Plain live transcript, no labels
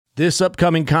This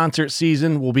upcoming concert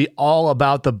season will be all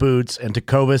about the boots, and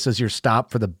Tecovas is your stop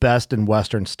for the best in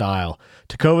Western style.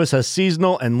 Tecovas has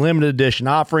seasonal and limited edition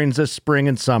offerings this spring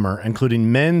and summer,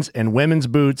 including men's and women's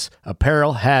boots,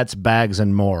 apparel, hats, bags,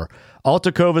 and more. All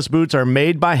Tecovas boots are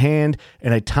made by hand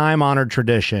in a time-honored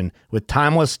tradition with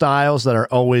timeless styles that are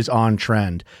always on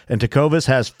trend. And Tecovas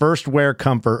has first wear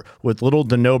comfort with little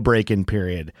to no break-in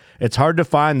period. It's hard to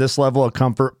find this level of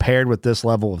comfort paired with this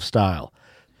level of style.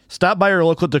 Stop by your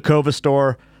local Tecovas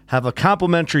store, have a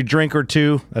complimentary drink or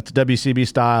two, that's WCB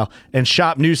style, and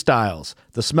shop new styles.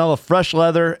 The smell of fresh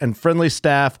leather and friendly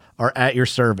staff are at your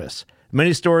service.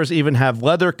 Many stores even have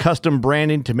leather custom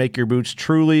branding to make your boots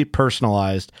truly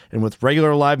personalized. And with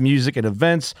regular live music and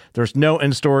events, there's no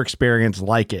in-store experience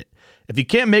like it. If you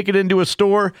can't make it into a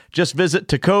store, just visit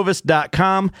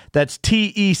tecovas.com. That's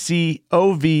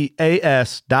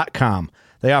TECOVAS.com.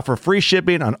 They offer free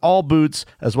shipping on all boots,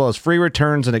 as well as free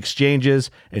returns and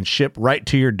exchanges, and ship right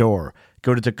to your door.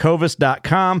 Go to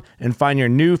tecovas.com and find your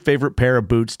new favorite pair of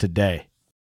boots today.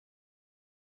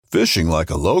 Fishing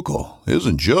like a local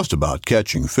isn't just about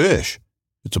catching fish.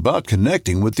 It's about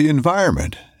connecting with the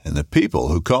environment and the people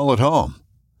who call it home.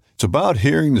 It's about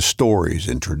hearing the stories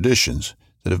and traditions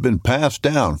that have been passed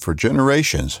down for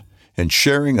generations and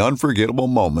sharing unforgettable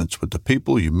moments with the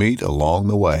people you meet along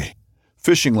the way.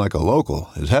 Fishing like a local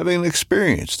is having an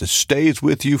experience that stays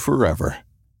with you forever.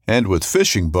 And with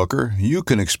Fishing Booker, you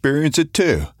can experience it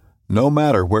too, no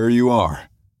matter where you are.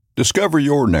 Discover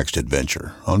your next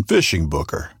adventure on Fishing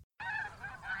Booker.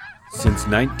 Since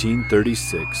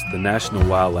 1936, the National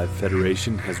Wildlife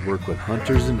Federation has worked with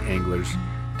hunters and anglers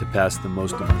to pass the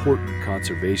most important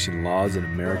conservation laws in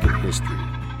American history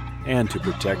and to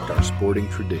protect our sporting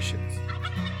traditions.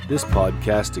 This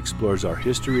podcast explores our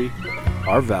history,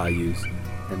 our values,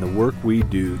 and the work we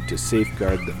do to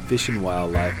safeguard the fish and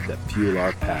wildlife that fuel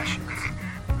our passions.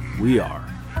 We are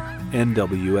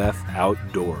NWF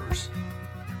Outdoors.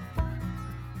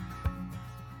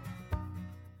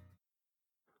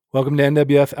 Welcome to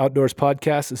NWF Outdoors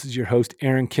Podcast. This is your host,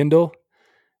 Aaron Kindle.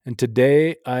 And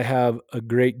today I have a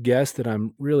great guest that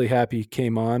I'm really happy he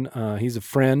came on. He's a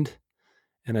friend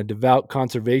and a devout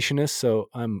conservationist, so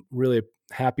I'm really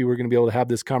happy we're going to be able to have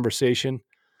this conversation.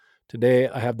 Today,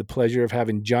 I have the pleasure of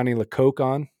having Johnny Le Coq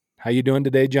on. How you doing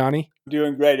today, Johnny?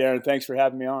 Doing great, Aaron. Thanks for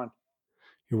having me on.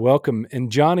 You're welcome.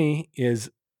 And Johnny is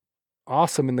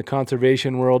awesome in the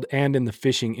conservation world and in the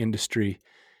fishing industry.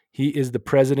 He is the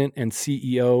president and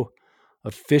CEO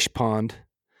of Fishpond,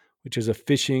 which is a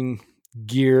fishing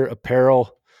gear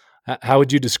apparel. How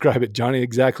would you describe it, Johnny,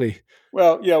 exactly?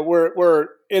 Well, we're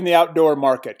in the outdoor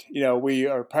market. We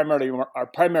are our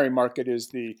primary market is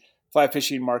the fly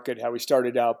fishing market, how we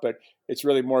started out, but it's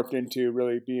really morphed into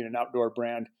really being an outdoor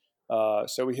brand.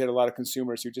 So we hit a lot of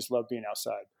consumers who just love being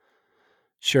outside.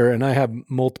 Sure, and I have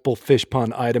multiple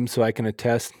Fishpond items, so I can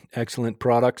attest excellent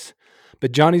products.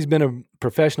 But Johnny's been a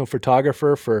professional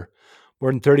photographer for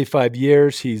more than 35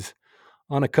 years. He's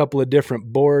on a couple of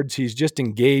different boards. He's just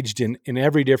engaged in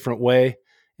every different way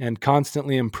and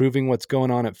constantly improving what's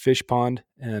going on at Fishpond.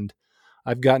 And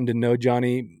I've gotten to know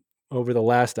Johnny over the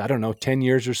last, 10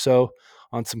 years or so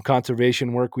on some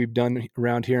conservation work we've done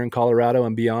around here in Colorado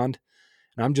and beyond.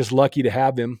 And I'm just lucky to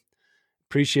have him.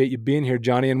 Appreciate you being here,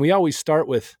 Johnny. And we always start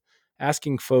with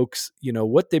asking folks,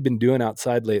 what they've been doing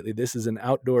outside lately. This is an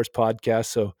outdoors podcast,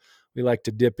 so we like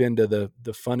to dip into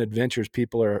the fun adventures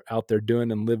people are out there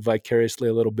doing and live vicariously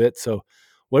a little bit. So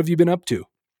what have you been up to?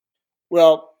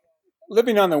 Well,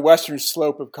 living on the western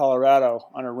slope of Colorado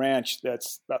on a ranch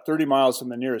that's about 30 miles from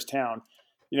the nearest town,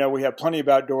 we have plenty of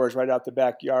outdoors right out the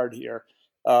backyard here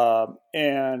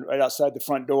and right outside the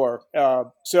front door.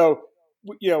 So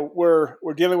we're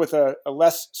dealing with a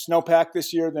less snowpack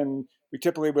this year than we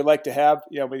typically would like to have.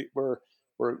 We're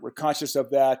conscious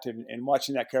of that and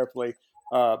watching that carefully.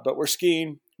 But we're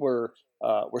skiing. We're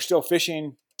still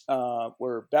fishing.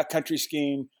 We're backcountry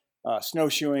skiing,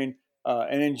 snowshoeing,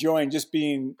 and enjoying just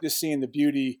seeing the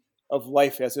beauty of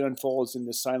life as it unfolds in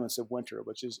the silence of winter,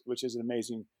 which is an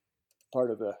amazing part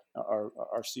of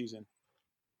our season.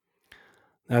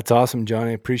 That's awesome,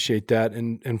 Johnny. I appreciate that.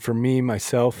 And for me,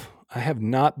 myself, I have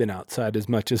not been outside as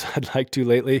much as I'd like to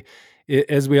lately.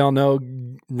 As we all know,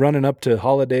 running up to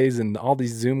holidays and all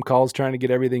these Zoom calls, trying to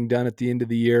get everything done at the end of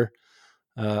the year.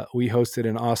 We hosted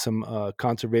an awesome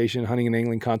hunting and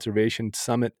angling conservation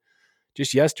summit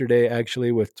just yesterday,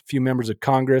 actually, with a few members of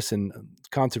Congress and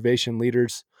conservation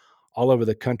leaders all over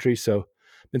the country. So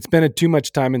been spending too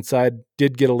much time inside.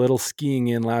 Did get a little skiing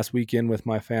in last weekend with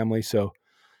my family. So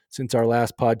since our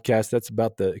last podcast, that's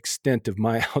about the extent of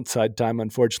my outside time,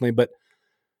 unfortunately. But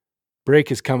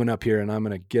break is coming up here, and I'm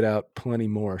going to get out plenty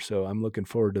more. So I'm looking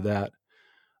forward to that.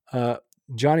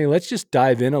 Johnny, let's just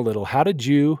dive in a little. How did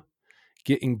you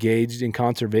get engaged in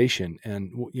conservation?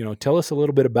 And tell us a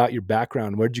little bit about your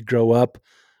background. Where did you grow up?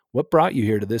 What brought you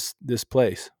here to this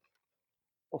place?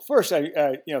 Well, first,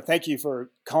 thank you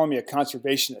for calling me a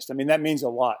conservationist. I mean, that means a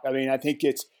lot. I mean, I think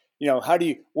it's,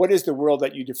 what is the world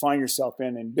that you define yourself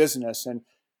in business? And,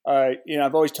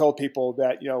 I've always told people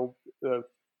that,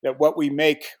 that what we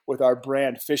make with our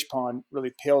brand Fishpond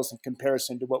really pales in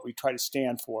comparison to what we try to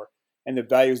stand for and the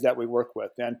values that we work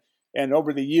with. And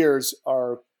over the years,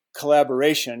 our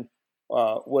collaboration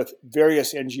with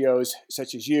various NGOs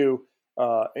such as you,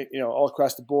 all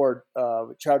across the board,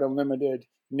 Trout Unlimited,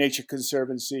 Nature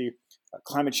Conservancy,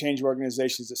 climate change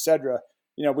organizations, et cetera.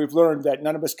 We've learned that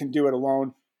none of us can do it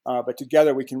alone, but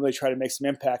together we can really try to make some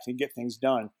impact and get things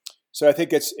done. So I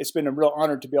think it's been a real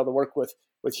honor to be able to work with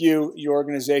you, your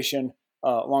organization,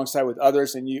 alongside with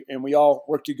others, and we all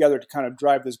work together to kind of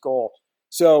drive this goal.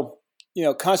 So,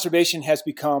 conservation has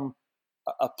become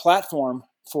a platform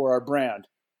for our brand,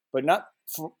 but not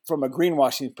from a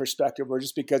greenwashing perspective, or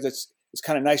just because it's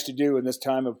kind of nice to do in this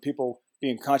time of people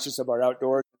being conscious of our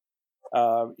outdoor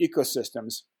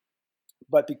ecosystems,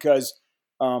 but because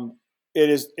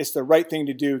it's the right thing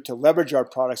to do to leverage our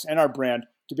products and our brand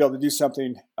to be able to do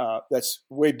something that's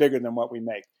way bigger than what we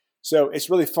make. So it's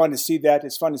really fun to see that.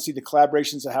 It's fun to see the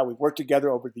collaborations of how we work together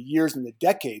over the years and the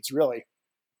decades, really,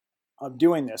 of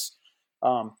doing this.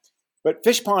 But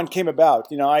Fishpond came about.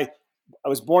 I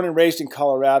was born and raised in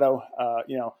Colorado.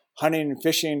 Hunting and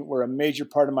fishing were a major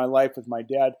part of my life with my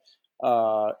dad.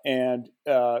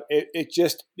 It's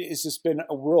just been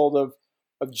a world of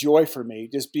joy for me,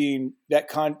 just being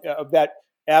that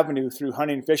avenue through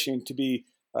hunting and fishing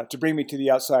to bring me to the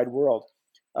outside world.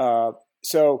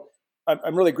 So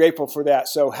I'm really grateful for that.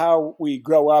 So how we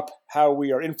grow up, how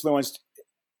we are influenced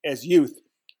as youth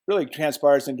really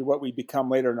transpires into what we become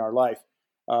later in our life.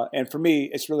 And for me,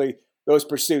 it's really those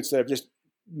pursuits that have just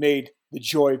made the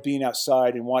joy of being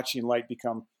outside and watching light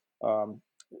become a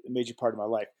major part of my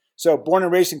life. So born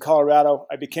and raised in Colorado,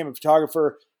 I became a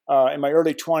photographer in my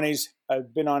early 20s.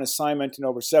 I've been on assignment in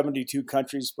over 72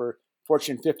 countries for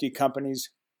Fortune 50 companies,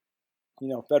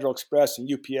 Federal Express and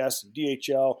UPS and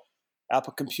DHL,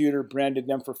 Apple Computer, branded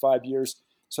them for 5 years.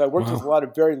 So I worked with a lot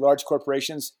of very large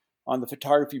corporations on the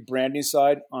photography branding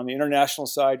side, on the international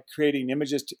side, creating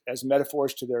images as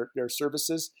metaphors to their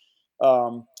services.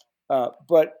 And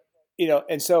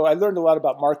so I learned a lot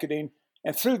about marketing.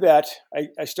 And through that,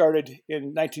 I started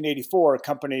in 1984 a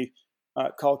company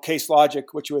called Case Logic,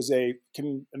 which was a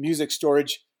music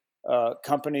storage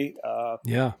company.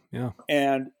 Yeah.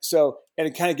 And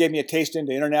it kind of gave me a taste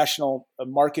into international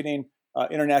marketing,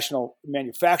 international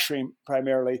manufacturing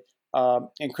primarily,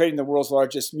 and creating the world's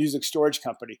largest music storage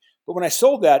company. But when I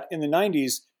sold that in the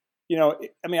 90s,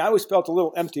 I always felt a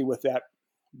little empty with that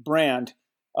brand,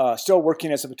 still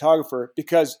working as a photographer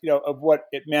because, of what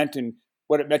it meant and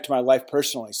what it meant to my life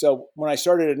personally. So when I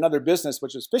started another business,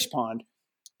 which was Fishpond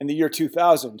in the year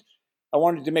 2000, I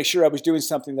wanted to make sure I was doing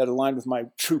something that aligned with my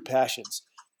true passions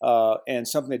and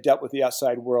something that dealt with the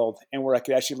outside world and where I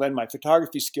could actually lend my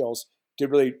photography skills to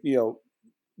really,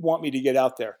 want me to get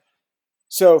out there.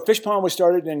 So Fishpond was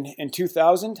started in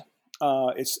 2000.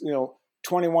 It's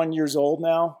 21 years old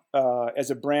now as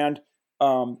a brand,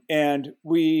 and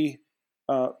we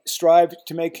strive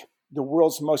to make the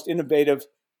world's most innovative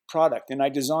product. And I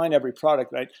design every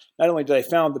product. Not only did I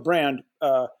found the brand,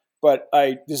 but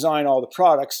I design all the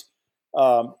products.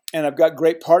 And I've got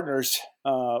great partners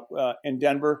in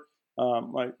Denver.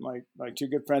 My two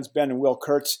good friends, Ben and Will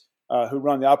Kurtz, who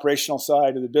run the operational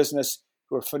side of the business,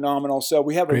 who are phenomenal. So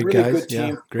we have a really good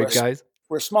team. Yeah, great guys.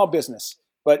 We're a small business,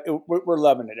 but we're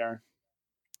loving it, Aaron.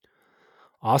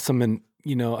 Awesome. And,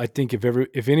 I think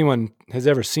if anyone has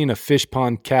ever seen a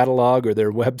Fishpond catalog or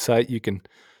their website, you can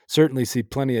certainly see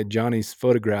plenty of Johnny's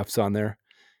photographs on there.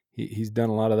 He's done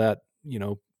a lot of that,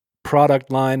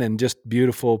 product line and just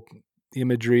beautiful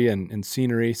imagery and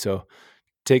scenery. So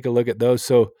take a look at those.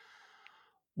 So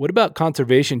what about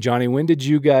conservation, Johnny? When did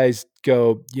you guys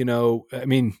go,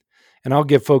 and I'll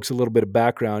give folks a little bit of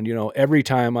background. Every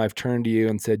time I've turned to you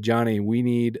and said, Johnny, we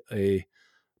need a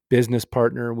business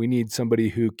partner. We need somebody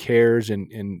who cares and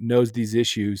knows these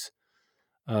issues.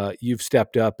 You've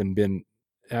stepped up and been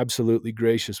absolutely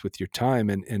gracious with your time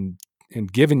and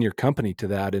given your company to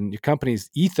that. And your company's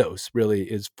ethos really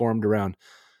is formed around,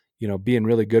 being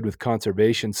really good with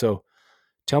conservation. So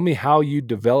tell me how you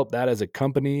developed that as a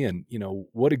company and,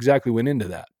 what exactly went into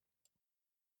that.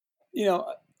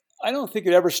 I don't think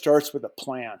it ever starts with a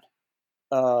plan.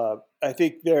 I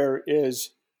think there is,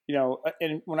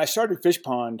 and when I started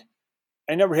Fishpond,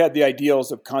 I never had the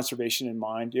ideals of conservation in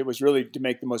mind. It was really to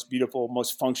make the most beautiful,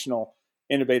 most functional,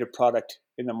 innovative product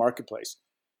in the marketplace.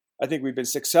 I think we've been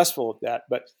successful at that,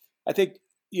 but I think,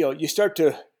 you start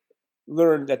to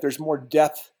learn that there's more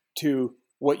depth to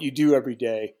what you do every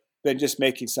day than just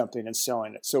making something and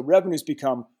selling it. So revenues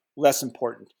become less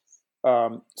important.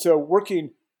 So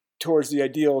working towards the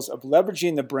ideals of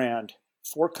leveraging the brand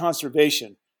for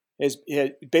conservation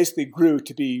it basically grew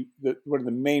to be one of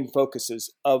the main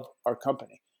focuses of our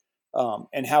company,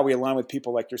 and how we align with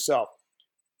people like yourself.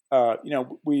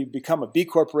 We become a B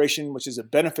corporation, which is a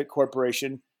benefit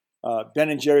corporation.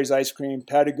 Ben & Jerry's ice cream,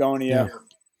 Patagonia.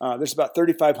 Yeah. There's about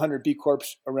 3,500 B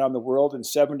Corps around the world in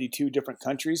 72 different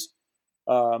countries.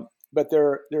 But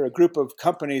they're a group of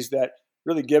companies that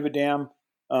really give a damn,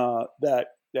 that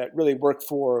really work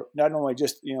for not only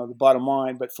just the bottom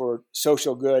line, but for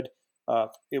social good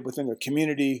within their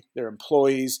community, their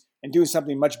employees, and doing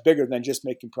something much bigger than just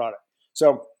making product.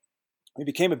 So we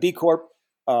became a B Corp,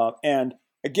 and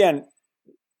again,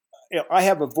 I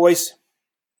have a voice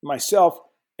myself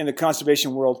in the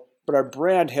conservation world, but our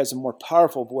brand has a more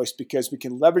powerful voice because we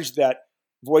can leverage that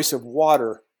voice of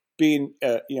water being,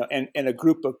 and a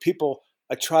group of people,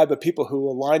 a tribe of people who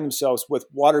align themselves with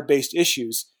water-based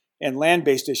issues and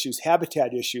land-based issues,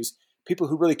 habitat issues, people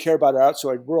who really care about our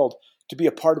outside world, to be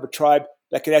a part of a tribe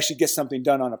that could actually get something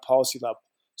done on a policy level.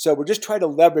 So we're just trying to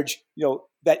leverage,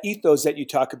 that ethos that you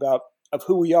talk about of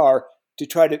who we are to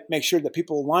try to make sure that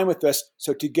people align with us,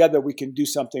 so together we can do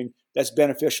something that's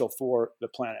beneficial for the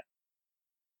planet.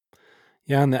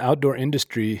 Yeah, and the outdoor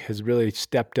industry has really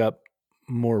stepped up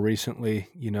more recently,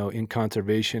 in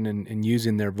conservation and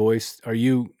using their voice.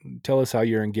 Tell us how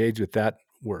you're engaged with that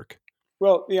work?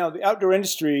 Well, the outdoor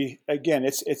industry, again,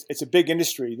 it's a big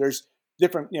industry. There's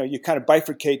different, you kind of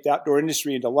bifurcate the outdoor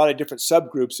industry into a lot of different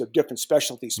subgroups of different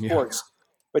specialty sports. Yeah.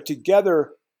 But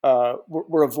together,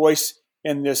 we're a voice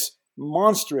in this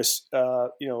monstrous,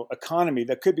 economy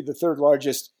that could be the third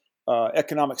largest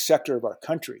economic sector of our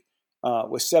country,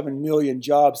 with 7 million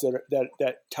jobs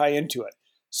that tie into it.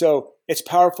 So it's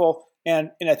powerful,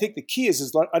 and I think the key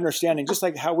is understanding, just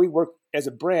like how we work as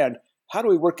a brand, how do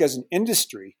we work as an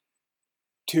industry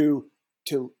to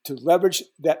leverage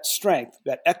that strength,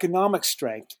 that economic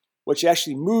strength, which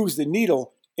actually moves the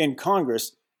needle in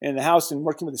Congress, in the House, and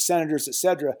working with the senators, et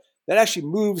cetera, that actually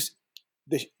moves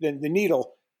the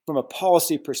needle from a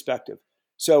policy perspective.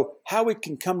 So how we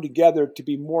can come together to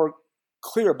be more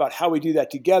clear about how we do that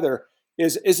together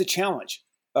is a challenge.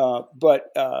 But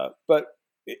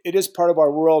it is part of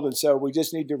our world, and so we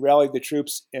just need to rally the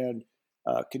troops and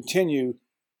continue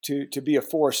to be a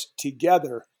force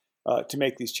together to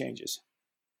make these changes.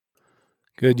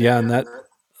 Good, yeah, and that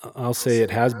I'll say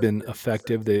it has been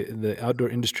effective. The Outdoor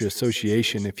Industry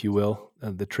Association, if you will,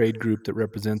 the trade group that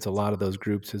represents a lot of those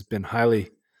groups, has been highly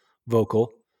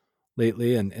vocal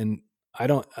lately, and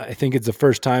I think it's the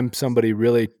first time somebody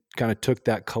really kind of took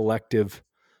that collective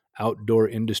outdoor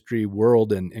industry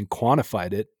world and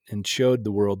quantified it and showed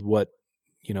the world what,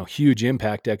 huge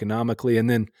impact economically. And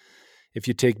then if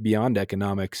you take beyond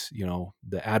economics,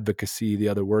 the advocacy, the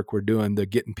other work we're doing, the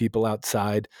getting people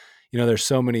outside, there's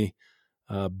so many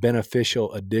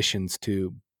beneficial additions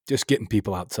to just getting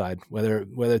people outside, whether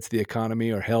it's the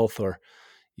economy or health or,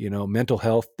 mental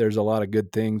health. There's a lot of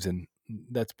good things, and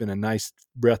that's been a nice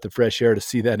breath of fresh air to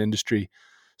see that industry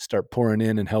start pouring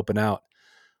in and helping out.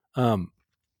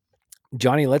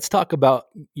 Johnny, let's talk about,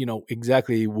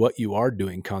 exactly what you are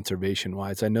doing conservation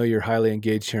wise. I know you're highly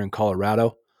engaged here in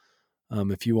Colorado.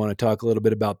 If you want to talk a little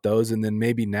bit about those, and then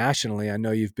maybe nationally, I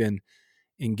know you've been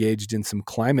engaged in some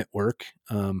climate work,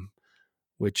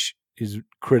 which is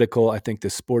critical. I think the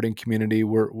sporting community,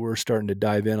 we're starting to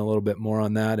dive in a little bit more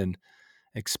on that and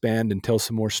expand and tell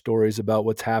some more stories about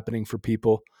what's happening for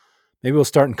people. Maybe we'll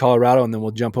start in Colorado and then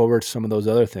we'll jump over to some of those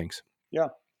other things. Yeah.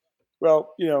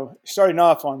 Well, starting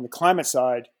off on the climate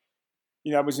side,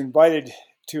 I was invited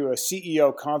to a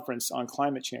CEO conference on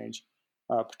climate change.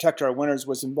 Protect Our Winters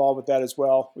was involved with that as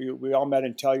well. We all met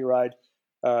in Telluride.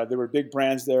 There were big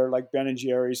brands there like Ben &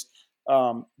 Jerry's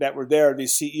that were there,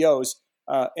 these CEOs.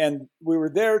 And we were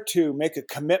there to make a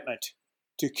commitment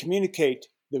to communicate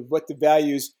what the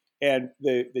values and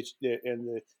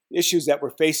the issues that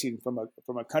we're facing from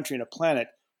a country and a planet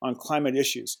on climate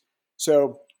issues.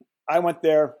 So I went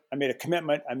there. I made a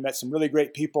commitment. I met some really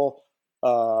great people,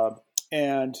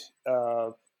 and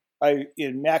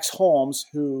Max Holmes,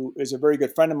 who is a very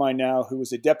good friend of mine now, who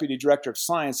was the deputy director of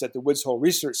science at the Woods Hole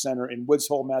Research Center in Woods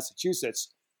Hole,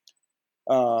 Massachusetts,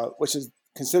 which is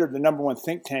considered the number one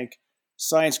think tank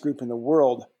science group in the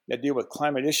world that deal with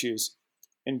climate issues,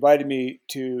 invited me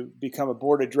to become a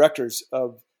board of directors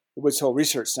of the Woods Hole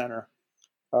Research Center.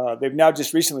 They've now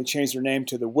just recently changed their name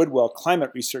to the Woodwell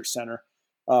Climate Research Center.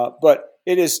 But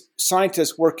it is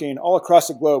scientists working all across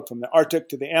the globe, from the Arctic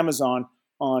to the Amazon,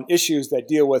 on issues that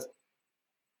deal with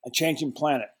a changing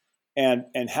planet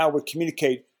and how we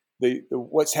communicate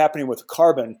what's happening with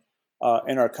carbon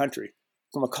in our country.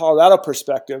 From a Colorado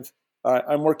perspective,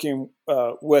 I'm working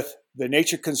with the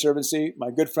Nature Conservancy, my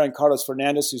good friend Carlos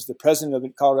Fernandez, who's the president of the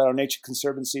Colorado Nature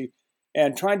Conservancy,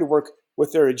 and trying to work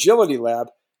with their agility lab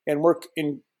and work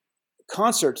in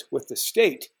concert with the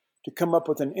state to come up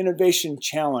with an innovation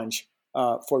challenge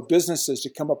for businesses to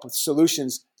come up with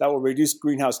solutions that will reduce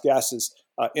greenhouse gases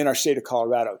in our state of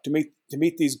Colorado to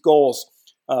meet these goals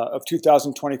of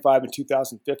 2025 and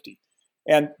 2050.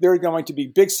 And there are going to be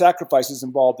big sacrifices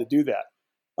involved to do that.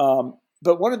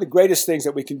 But one of the greatest things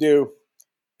that we can do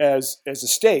as a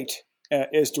state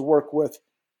is to work with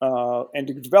and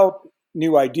to develop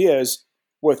new ideas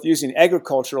with using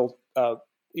agricultural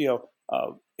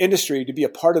industry to be a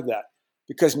part of that.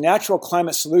 Because natural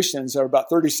climate solutions are about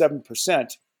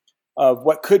 37% of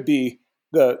what could be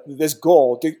this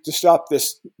goal to stop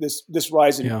this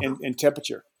rise in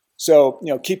temperature. So,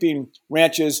 keeping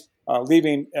ranches,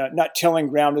 not tilling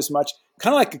ground as much,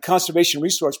 kind of like a conservation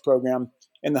resource program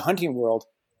in the hunting world,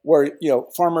 where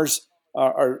farmers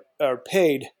are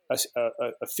paid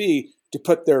a fee to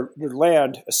put their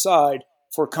land aside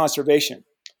for conservation.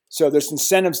 So there's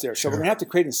incentives there. So we're going to have to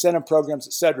create incentive programs,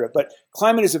 et cetera. But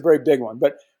climate is a very big one.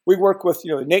 But we work with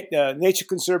the Nature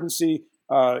Conservancy,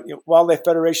 wildlife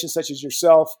federations such as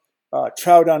yourself,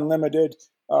 Trout Unlimited.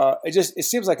 It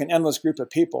seems like an endless group of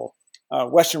people.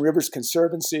 Western Rivers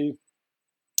Conservancy.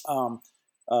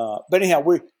 But anyhow,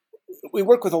 we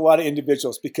work with a lot of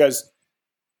individuals because,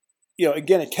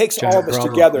 again, it takes all of us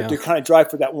together to kind of drive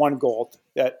for that one goal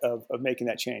of making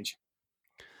that change.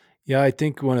 Yeah, I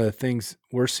think one of the things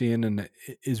we're seeing and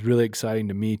is really exciting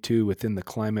to me too within the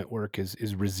climate work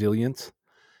is resilience.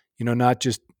 Not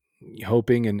just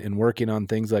hoping and working on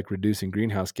things like reducing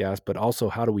greenhouse gas, but also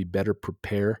how do we better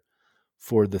prepare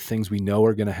for the things we know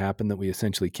are going to happen that we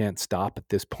essentially can't stop at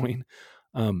this point.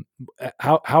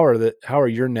 How are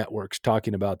your networks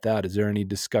talking about that? Is there any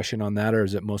discussion on that, or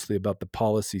is it mostly about the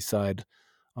policy side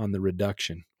on the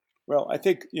reduction? Well, I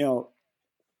think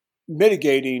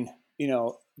mitigating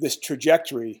this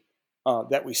trajectory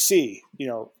that we see,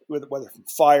 whether from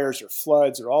fires or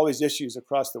floods or all these issues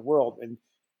across the world,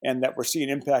 and that we're seeing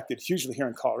impacted hugely here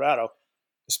in Colorado,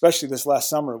 especially this last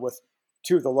summer with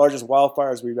two of the largest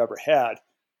wildfires we've ever had.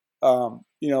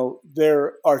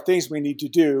 There are things we need to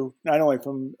do, not only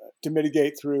to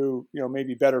mitigate through,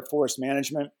 maybe better forest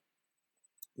management.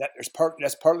 That's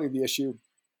partly the issue,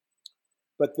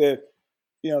 but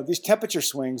these temperature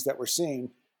swings that we're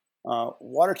seeing,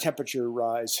 water temperature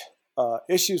rise,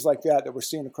 issues like that we're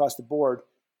seeing across the board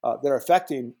that are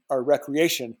affecting our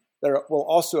recreation, will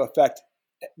also affect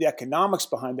the economics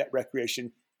behind that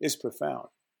recreation is profound.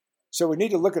 So we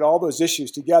need to look at all those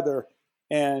issues together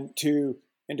and to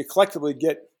collectively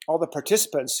get all the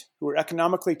participants who are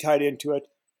economically tied into it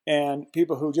and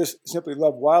people who just simply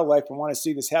love wildlife and want to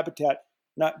see this habitat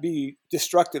not be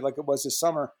destructed like it was this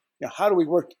summer. How do we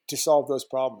work to solve those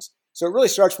problems? So it really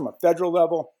starts from a federal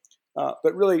level,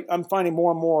 but really I'm finding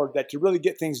more and more that to really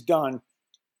get things done,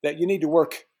 that you need to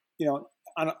work,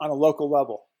 on a local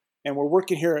level. And we're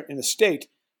working here in the state,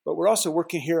 but we're also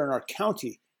working here in our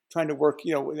county, trying to work,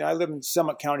 I live in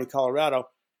Summit County, Colorado,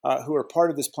 who are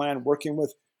part of this plan, they're working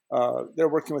with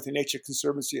the Nature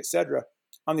Conservancy, et cetera,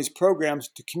 on these programs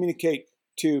to communicate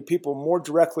to people more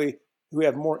directly who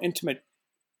have more intimate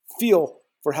feel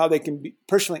for how they can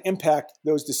personally impact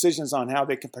those decisions on how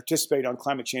they can participate on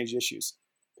climate change issues.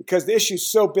 Because the issue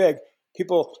is so big,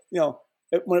 people,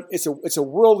 it's a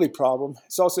worldly problem.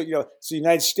 It's also, it's a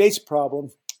United States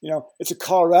problem. It's a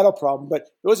Colorado problem, but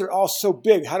those are all so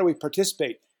big. How do we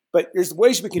participate? But there's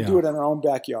ways we can do it in our own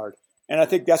backyard. And I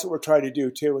think that's what we're trying to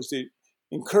do too, is to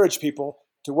encourage people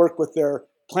to work with their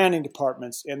planning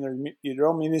departments and their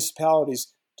own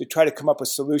municipalities to try to come up with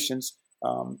solutions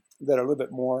that are a little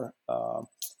bit more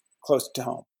close to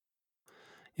home.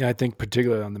 Yeah, I think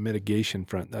particularly on the mitigation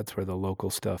front, that's where the local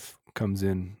stuff comes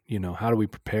in. How do we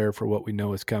prepare for what we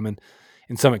know is coming?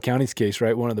 In Summit County's case,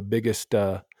 right, one of the biggest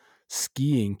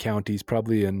skiing counties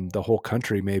probably in the whole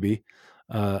country maybe.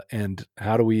 And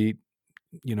how do we,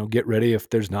 get ready if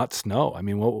there's not snow? I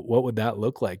mean, what would that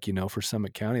look like, for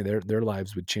Summit County? Their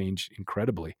lives would change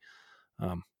incredibly.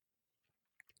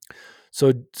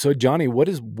 So Johnny, what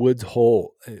is Woods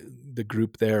Hole, the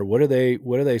group there? What are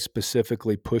they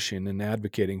specifically pushing and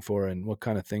advocating for, and what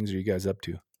kind of things are you guys up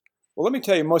to? Well, let me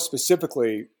tell you most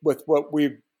specifically with what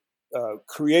we've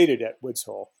created at Woods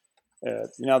Hole,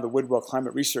 now the Woodwell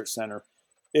Climate Research Center.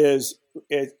 is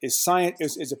a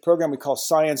program we call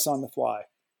Science on the Fly,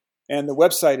 and the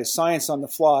website is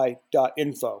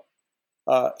scienceonthefly.info.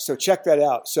 So check that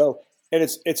out. And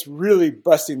it's really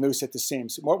busting loose at the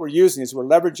seams. And what we're using is we're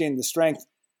leveraging the strength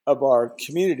of our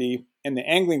community in the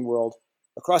angling world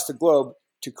across the globe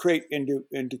to create and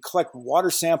to collect water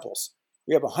samples.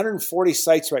 We have 140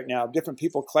 sites right now, different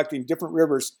people collecting different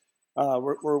rivers.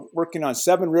 We're working on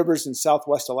 7 rivers in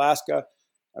Southwest Alaska,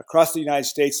 across the United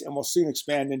States, and we'll soon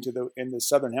expand into the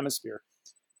Southern Hemisphere.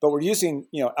 But we're using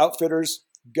outfitters,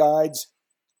 guides,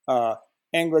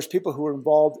 anglers, people who are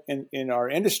involved in our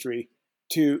industry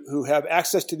who have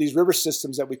access to these river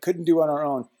systems that we couldn't do on our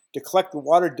own, to collect the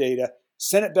water data,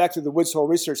 send it back to the Woods Hole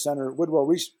Research Center,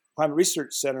 Climate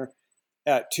Research Center,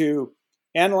 to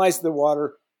analyze the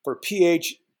water for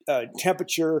pH,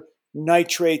 temperature,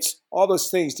 nitrates, all those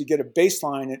things, to get a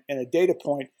baseline and a data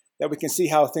point that we can see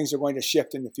how things are going to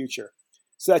shift in the future.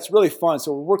 So that's really fun.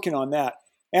 So we're working on that.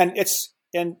 And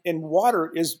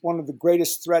water is one of the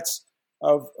greatest threats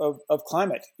of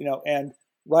climate, and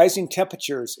rising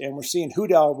temperatures. And we're seeing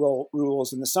Hudal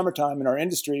rules in the summertime in our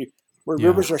industry, where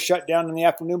rivers are shut down in the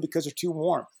afternoon because they're too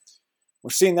warm.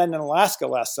 We're seeing that in Alaska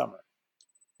last summer,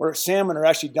 where salmon are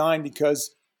actually dying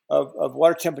because of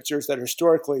water temperatures that are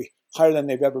historically higher than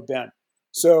they've ever been.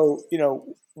 So,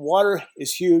 water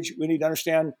is huge. We need to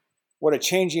understand what a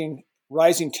changing,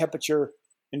 rising temperature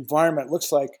environment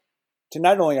looks like to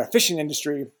not only our fishing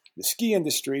industry, the ski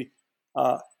industry,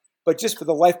 but just for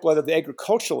the lifeblood of the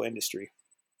agricultural industry.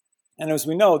 And as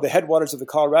we know, the headwaters of the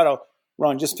Colorado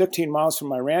run just 15 miles from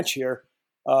my ranch here,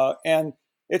 and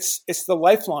it's the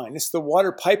lifeline. It's the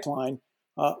water pipeline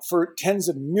for tens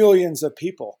of millions of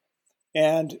people,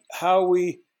 and how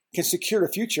we can secure a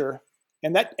future,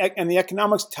 and the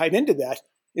economics tied into that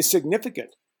is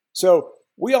significant. So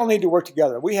we all need to work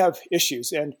together. We have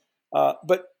issues,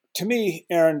 but to me,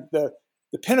 Aaron, the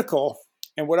pinnacle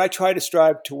and what I try to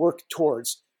strive to work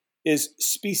towards is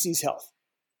species health.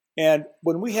 And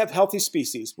when we have healthy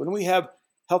species,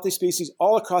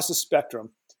 all across the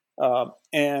spectrum,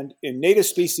 and in native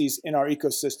species in our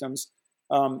ecosystems,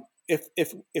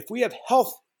 if we have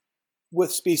health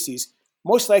with species,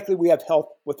 most likely we have health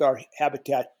with our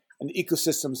habitat and the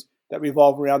ecosystems that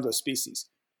revolve around those species.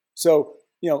 So,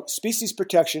 species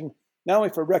protection, not only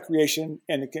for recreation,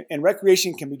 and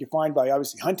recreation can be defined by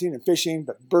obviously hunting and fishing,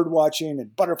 but bird watching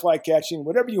and butterfly catching,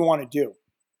 whatever you want to do.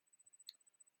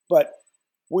 But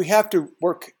we have to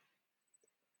work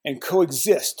and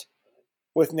coexist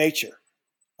with nature.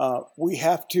 We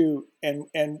have to,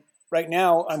 and right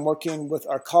now I'm working with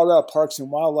our Colorado Parks and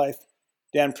Wildlife,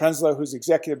 Dan Prenzlow, who's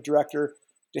executive director,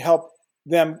 to help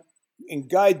them and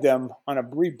guide them on a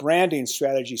rebranding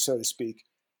strategy, so to speak,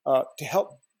 to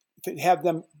help to have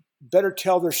them better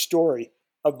tell their story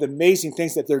of the amazing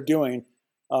things that they're doing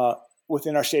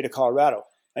within our state of Colorado.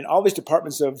 And all these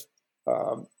departments of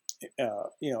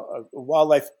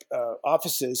wildlife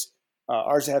offices,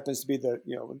 ours happens to be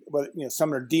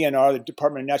some are DNR, the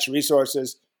Department of Natural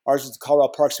Resources. Ours is the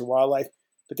Colorado Parks and Wildlife,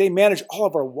 but they manage all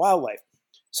of our wildlife.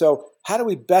 So how do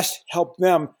we best help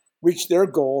them reach their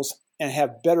goals and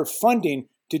have better funding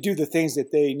to do the things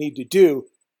that they need to do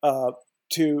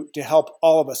to help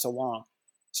all of us along?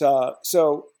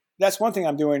 So that's one thing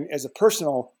I'm doing as a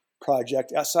personal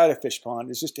project outside of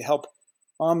Fishpond, is just to help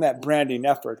on that branding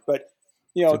effort. But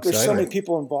there's so many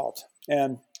people involved,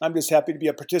 and I'm just happy to be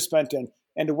a participant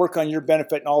and to work on your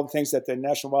benefit and all the things that the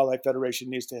National Wildlife Federation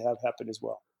needs to have happen as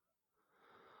well.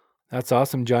 That's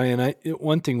awesome, Johnny. And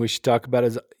one thing we should talk about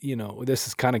is, this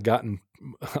has kind of gotten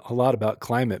a lot about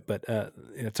climate, but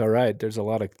it's all right. There's a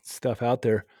lot of stuff out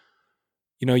there.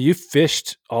 You've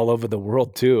fished all over the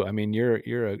world too. I mean,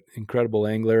 you're an incredible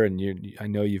angler, and I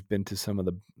know you've been to some of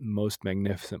the most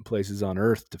magnificent places on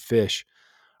earth to fish.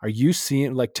 Are you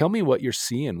seeing, tell me what you're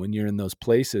seeing when you're in those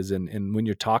places, and when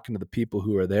you're talking to the people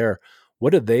who are there,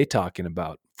 what are they talking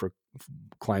about for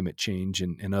climate change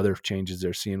and other changes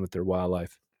they're seeing with their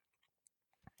wildlife?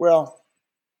 Well,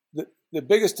 the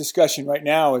biggest discussion right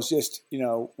now is just,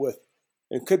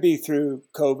 it could be through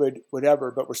COVID,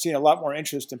 whatever, but we're seeing a lot more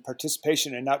interest in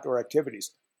participation in outdoor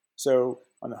activities. So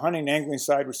on the hunting and angling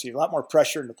side, we're seeing a lot more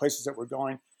pressure in the places that we're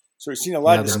going. So we've seen a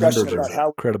lot of discussion about how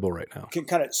incredible right now. Can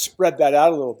kind of spread that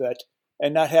out a little bit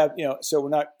and not have, so we're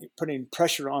not putting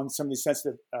pressure on some of these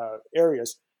sensitive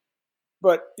areas.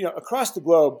 But, across the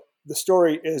globe, the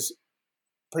story is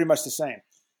pretty much the same.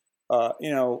 A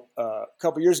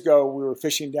couple of years ago, we were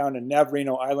fishing down in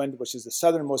Navarino Island, which is the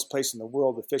southernmost place in the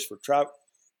world to fish for trout.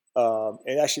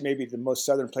 It actually may be the most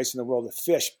southern place in the world to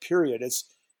fish, period.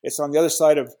 It's on the other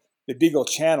side of the Beagle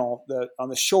Channel, on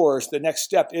the shores. The next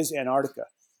step is Antarctica.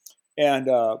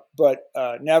 But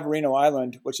Navarino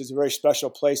Island, which is a very special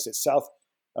place, it's south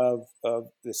of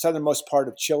the southernmost part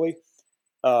of Chile,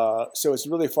 so it's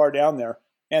really far down there.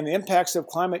 And the impacts of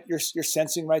climate, you're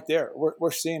sensing right there.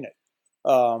 We're seeing it.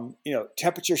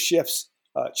 Temperature shifts,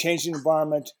 changing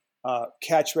environment,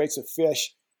 catch rates of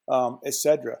fish,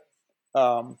 etc.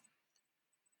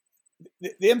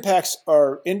 The impacts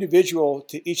are individual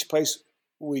to each place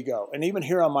we go. And even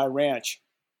here on my ranch,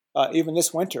 even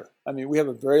this winter, I mean, we have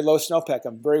a very low snowpack.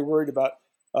 I'm very worried about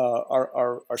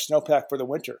our snowpack for the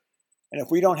winter. And if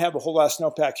we don't have a whole lot of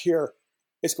snowpack here,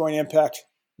 it's going to impact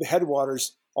the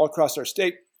headwaters all across our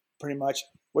state, pretty much,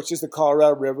 which is the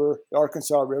Colorado River, the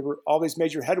Arkansas River, all these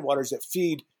major headwaters that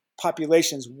feed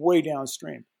populations way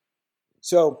downstream.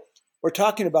 So we're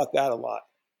talking about that a lot.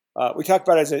 We talk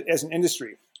about it as an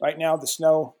industry. Right now, the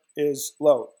snow is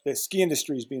low. The ski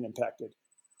industry is being impacted.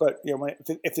 But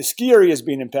if the ski area is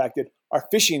being impacted, our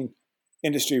fishing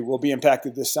industry will be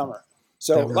impacted this summer.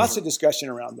 So lots of discussion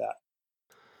around that.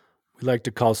 We like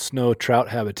to call snow trout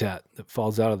habitat that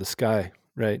falls out of the sky,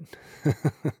 right?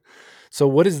 So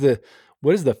what is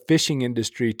the fishing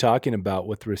industry talking about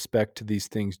with respect to these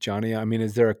things, Johnny? I mean,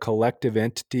 is there a collective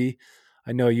entity?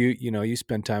 I know you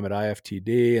spend time at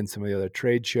IFTD and some of the other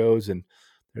trade shows, and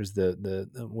there's the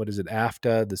what is it,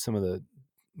 AFTA, some of the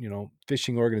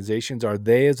fishing organizations. Are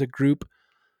they as a group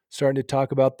starting to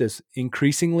talk about this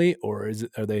increasingly, or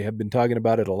are they have been talking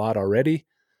about it a lot already?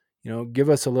 Give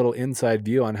us a little inside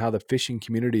view on how the fishing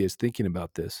community is thinking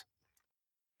about this.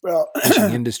 Well,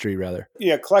 fishing industry, rather.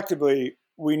 Yeah, collectively,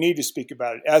 we need to speak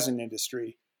about it as an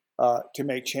industry to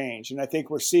make change. And I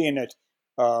think we're seeing it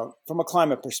from a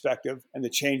climate perspective and the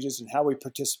changes and how we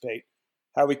participate,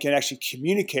 how we can actually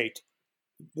communicate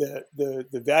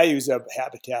the values of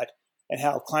habitat and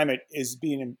how climate is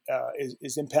being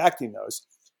is impacting those.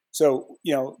 So,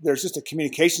 there's just a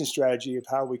communication strategy of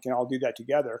how we can all do that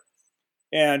together.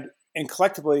 And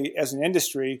collectively, as an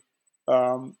industry,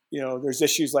 there's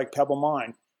issues like Pebble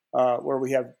Mine, where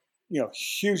we have,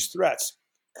 huge threats,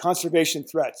 conservation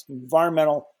threats,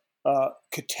 environmental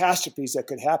catastrophes that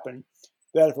could happen,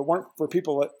 that if it weren't for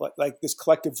people like this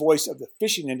collective voice of the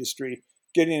fishing industry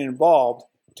getting involved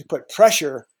to put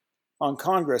pressure on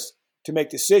Congress to make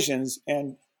decisions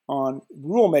and on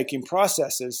rulemaking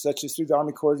processes, such as through the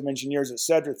Army Corps of Engineers, et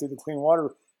cetera, through the Clean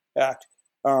Water Act,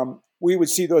 we would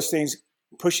see those things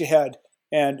push ahead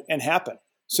and happen.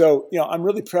 So, I'm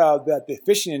really proud that the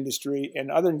fishing industry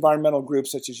and other environmental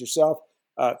groups such as yourself,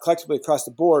 collectively across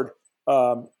the board,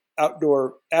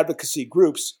 outdoor advocacy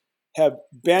groups have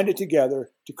banded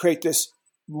together to create this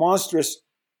monstrous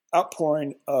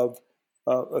outpouring of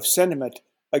sentiment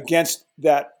against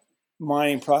that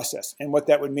mining process and what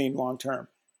that would mean long term,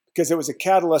 because it was a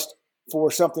catalyst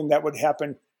for something that would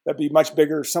happen that'd be much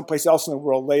bigger someplace else in the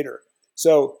world later.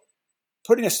 So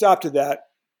putting a stop to that,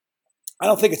 I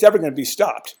don't think it's ever going to be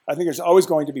stopped. I think there's always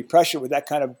going to be pressure with that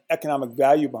kind of economic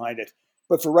value behind it.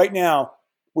 But for right now,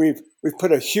 we've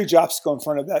put a huge obstacle in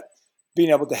front of that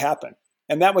being able to happen.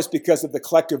 And that was because of the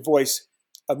collective voice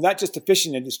of not just the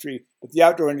fishing industry, but the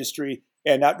outdoor industry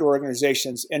and outdoor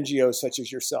organizations, NGOs such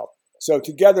as yourself. So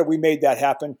together we made that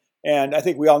happen. And I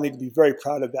think we all need to be very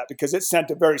proud of that, because it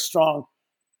sent a very strong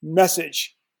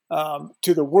message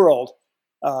to the world,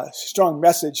 strong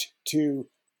message to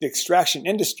the extraction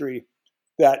industry,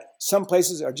 that some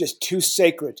places are just too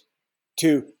sacred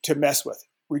to mess with,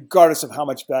 regardless of how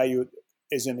much value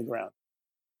is in the ground.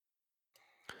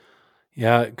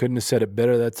 Yeah, I couldn't have said it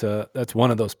better. That's one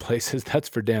of those places. That's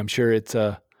for damn sure. It's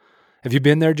have you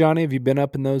been there, Johnny? Have you been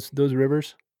up in those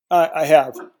rivers? I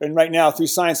have, and right now through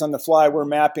Science on the Fly, we're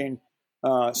mapping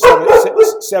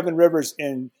seven rivers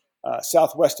in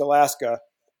Southwest Alaska,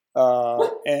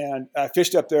 and I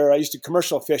fished up there. I used to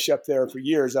commercial fish up there for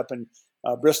years, up in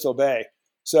Bristol Bay.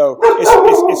 So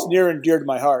it's near and dear to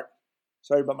my heart.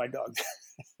 Sorry about my dog.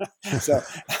 So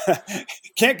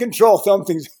can't control some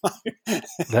things.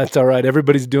 That's all right.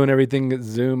 Everybody's doing everything at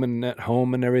Zoom and at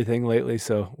home and everything lately,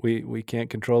 so we can't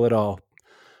control it all.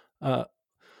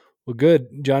 Well,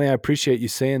 good, Johnny. I appreciate you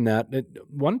saying that.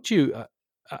 Why don't you,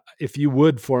 if you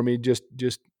would, for me, just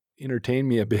entertain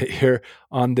me a bit here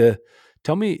on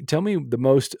tell me the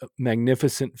most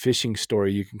magnificent fishing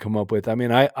story you can come up with. I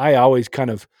mean, I always kind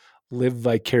of live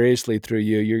vicariously through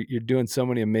you. You're doing so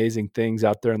many amazing things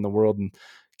out there in the world and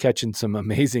catching some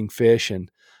amazing fish. And,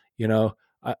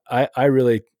 I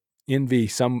really envy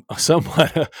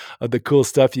somewhat of the cool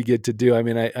stuff you get to do. I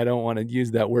mean, I don't want to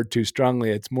use that word too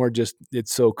strongly. It's more just,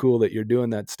 it's so cool that you're doing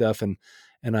that stuff. And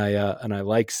I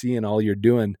like seeing all you're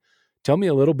doing. Tell me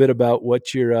a little bit about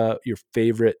what your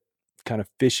favorite kind of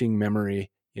fishing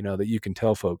memory, that you can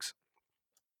tell folks.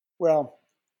 Well,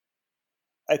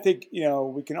 I think,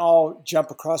 we can all jump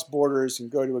across borders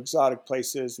and go to exotic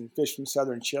places and fish from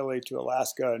southern Chile to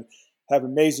Alaska and have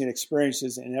amazing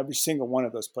experiences in every single one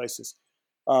of those places.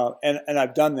 And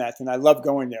I've done that, and I love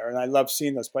going there, and I love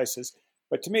seeing those places.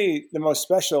 But to me, the most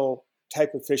special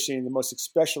type of fishing, the most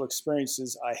special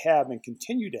experiences I have and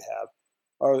continue to have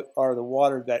are the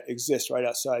water that exists right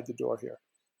outside the door here.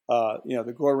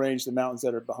 The Gore Range, the mountains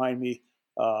that are behind me.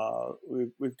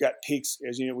 We've got peaks,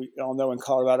 as we all know, in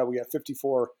Colorado. We have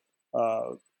 54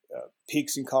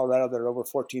 peaks in Colorado that are over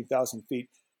 14,000 feet.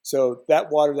 So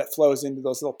that water that flows into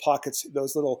those little pockets,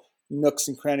 those little nooks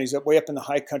and crannies way up in the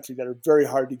high country that are very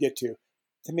hard to get to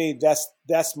me,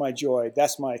 that's my joy.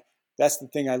 That's the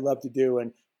thing I love to do.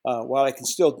 And while I can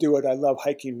still do it, I love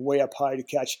hiking way up high to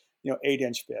catch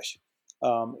 8-inch fish.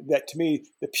 That to me,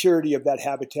 the purity of that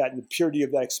habitat and the purity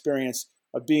of that experience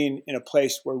of being in a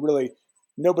place where really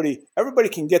everybody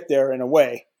can get there in a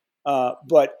way,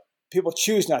 but people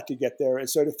choose not to get there. And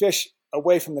so to fish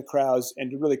away from the crowds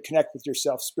and to really connect with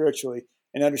yourself spiritually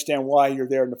and understand why you're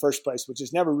there in the first place, which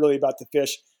is never really about the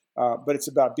fish, but it's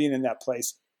about being in that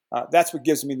place. That's what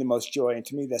gives me the most joy. And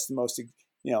to me, that's the most,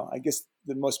 I guess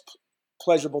the most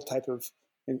pleasurable type of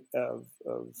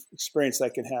experience I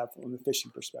can have from the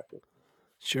fishing perspective.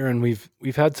 Sure. And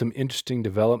we've had some interesting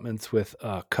developments with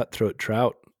cutthroat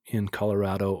trout in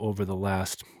Colorado over the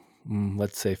last,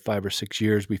 let's say 5 or 6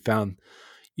 years. We found,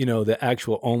 the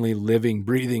actual only living,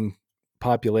 breathing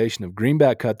population of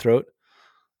greenback cutthroat.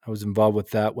 I was involved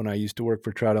with that when I used to work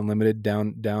for Trout Unlimited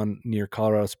down near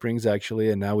Colorado Springs,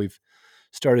 actually. And now we've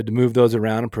started to move those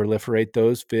around and proliferate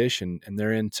those fish, and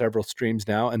they're in several streams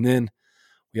now. And then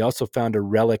we also found a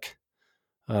relic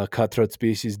cutthroat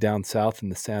species down south in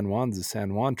the San Juans, the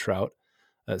San Juan trout,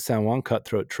 San Juan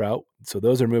cutthroat trout. So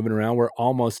those are moving around. We're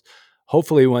almost,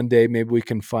 hopefully one day, maybe we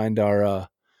can find our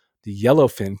the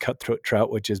yellowfin cutthroat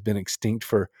trout, which has been extinct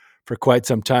for quite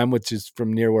some time, which is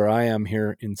from near where I am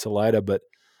here in Salida. But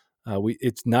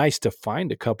it's nice to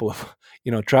find a couple of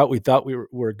trout we thought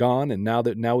were gone, and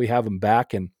now we have them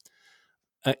back. And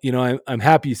I'm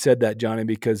happy you said that, Johnny,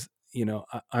 because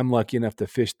I'm lucky enough to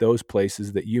fish those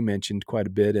places that you mentioned quite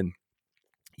a bit, and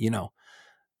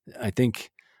I think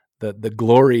the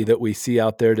glory that we see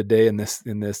out there today in this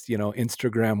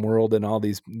Instagram world and all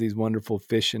these wonderful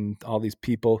fish and all these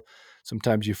people,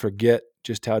 sometimes you forget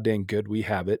just how dang good we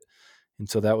have it. And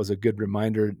so that was a good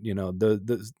reminder.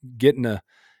 The getting a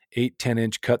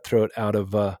 8-10-inch cutthroat out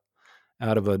of a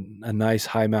nice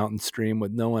high mountain stream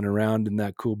with no one around and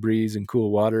that cool breeze and cool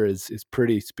water is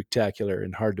pretty spectacular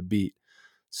and hard to beat.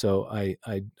 So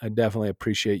I definitely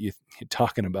appreciate you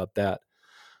talking about that.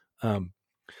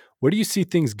 Where do you see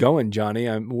things going, Johnny?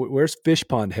 Where's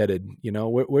Fishpond headed?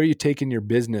 Where are you taking your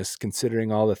business,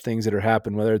 considering all the things that are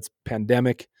happening, whether it's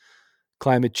pandemic,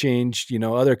 climate change,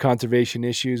 other conservation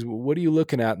issues? What are you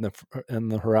looking at in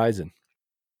the horizon?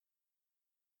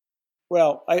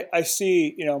 Well, I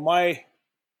see, my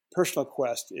personal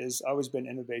quest is always been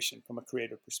innovation from a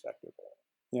creative perspective.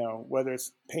 Whether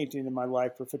it's painting in my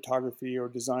life or photography or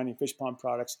designing fish pond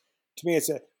products, to me,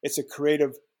 it's a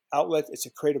creative outlet. It's a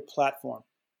creative platform.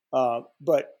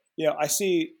 But I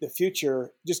see the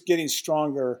future just getting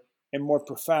stronger and more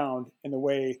profound in the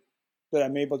way that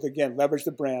I'm able to, again, leverage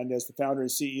the brand as the founder and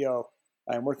CEO.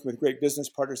 I'm working with great business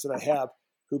partners that I have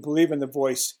who believe in the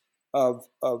voice of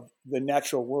the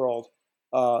natural world.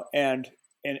 And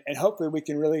hopefully we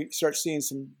can really start seeing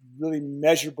some really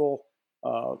measurable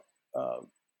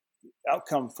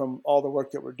outcome from all the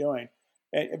work that we're doing.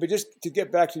 But just to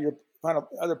get back to your final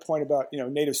other point about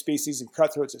native species and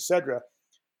cutthroats, et cetera,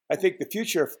 I think the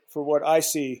future for what I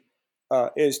see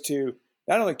is to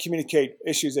not only communicate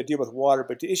issues that deal with water,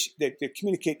 but to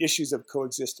communicate issues of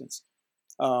coexistence.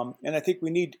 And I think we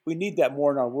need that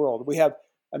more in our world. We have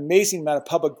amazing amount of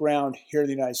public ground here in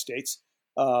the United States.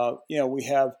 We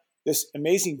have this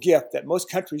amazing gift that most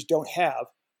countries don't have,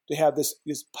 to have this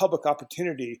public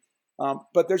opportunity.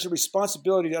 But there's a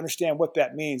responsibility to understand what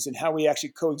that means and how we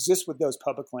actually coexist with those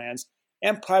public lands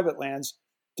and private lands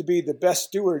to be the best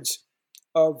stewards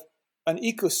of an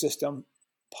ecosystem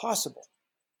possible.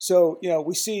 So,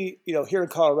 we see, here in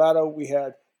Colorado, we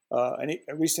had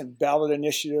a recent ballot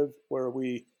initiative where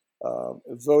we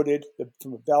voted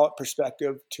from a ballot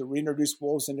perspective to reintroduce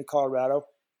wolves into Colorado.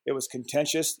 It was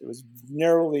contentious. It was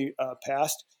narrowly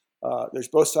passed. There's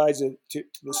both sides to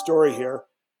the story here.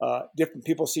 Different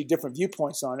people see different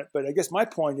viewpoints on it. But I guess my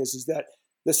point is that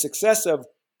the success of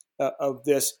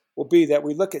this will be that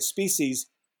we look at species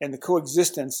and the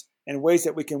coexistence and ways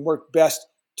that we can work best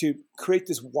to create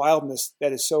this wildness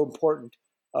that is so important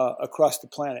across the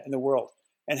planet and the world,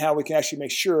 and how we can actually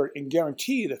make sure and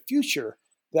guarantee the future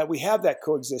that we have that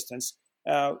coexistence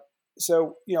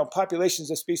So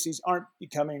populations of species aren't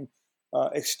becoming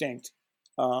extinct.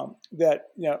 That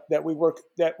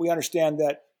we understand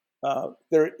that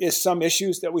there is some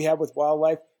issues that we have with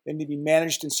wildlife. They need to be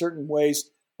managed in certain ways,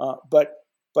 but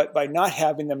by not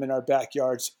having them in our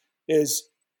backyards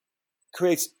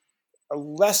creates a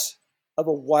less of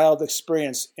a wild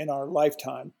experience in our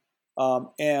lifetime,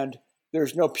 and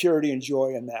there's no purity and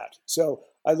joy in that. So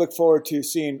I look forward to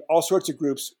seeing all sorts of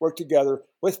groups work together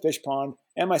with Fishpond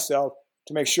and myself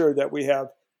to make sure that we have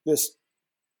this,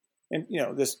 and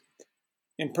this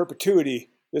in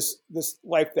perpetuity, this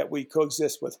life that we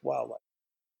coexist with wildlife.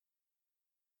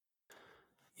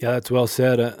 Yeah, that's well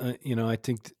said. I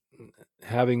think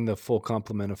having the full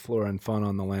complement of flora and fauna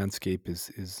on the landscape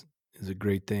is a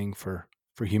great thing for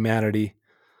humanity,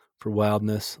 for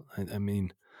wildness. I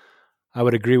mean, I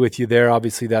would agree with you there.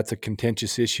 Obviously, that's a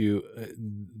contentious issue,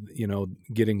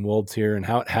 getting wolves here and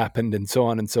how it happened and so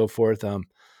on and so forth.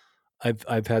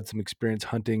 I've had some experience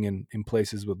hunting in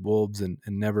places with wolves and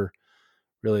never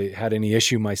really had any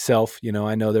issue myself.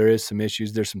 I know there is some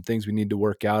issues. There's some things we need to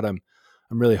work out. I'm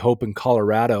really hoping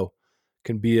Colorado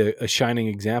can be a shining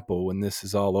example when this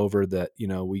is all over, that,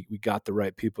 we got the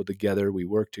right people together. We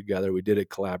worked together. We did it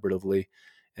collaboratively.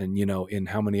 And, in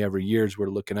how many ever years we're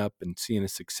looking up and seeing a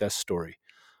success story.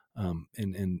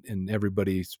 And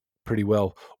everybody's pretty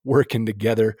well working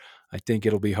together. I think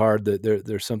it'll be hard. That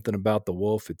there's something about the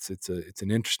wolf. It's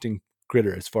an interesting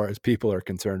critter as far as people are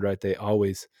concerned, right? There's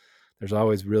always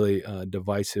really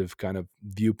divisive kind of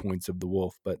viewpoints of the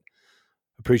wolf, but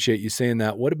appreciate you saying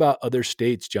that. What about other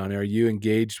states, John? Are you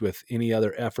engaged with any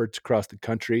other efforts across the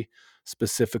country,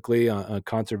 specifically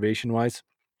conservation wise?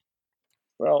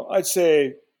 Well, I'd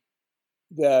say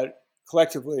that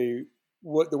collectively,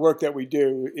 what the work that we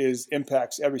do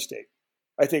impacts every state.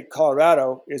 I think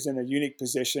Colorado is in a unique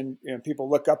position. People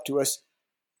look up to us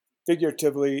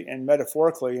figuratively and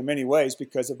metaphorically in many ways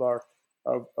because of our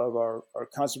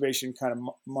conservation kind of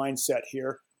mindset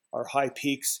here, our high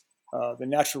peaks, the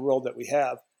natural world that we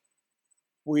have.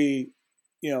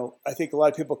 I think a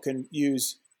lot of people can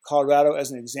use Colorado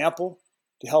as an example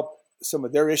to help some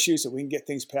of their issues, so we can get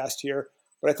things passed here.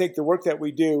 But I think the work that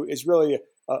we do is really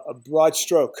a broad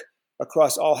stroke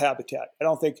across all habitat.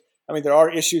 There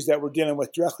are issues that we're dealing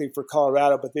with directly for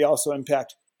Colorado, but they also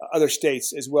impact other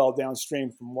states as well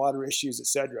downstream, from water issues, et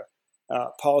cetera,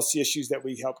 policy issues that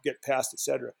we help get passed, et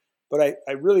cetera. But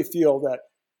I really feel that,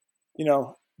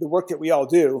 the work that we all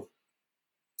do,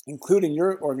 including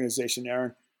your organization,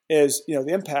 Aaron, is, the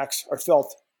impacts are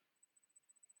felt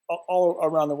all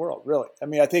around the world, really.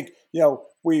 I think,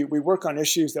 we work on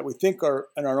issues that we think are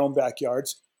in our own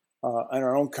backyards, in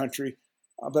our own country,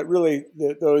 but really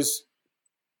those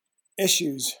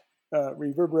issues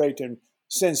reverberate and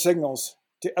send signals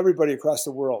to everybody across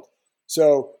the world.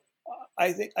 So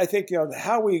I think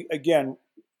how we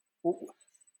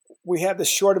have this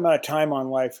short amount of time on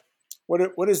life.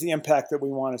 What is the impact that we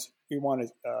want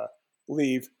to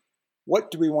leave?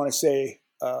 What do we want to say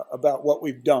about what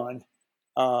we've done?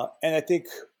 And I think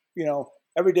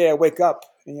every day I wake up,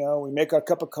 we make our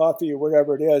cup of coffee or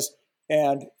whatever it is,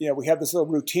 and we have this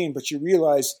little routine. But you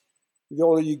realize the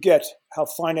older you get, how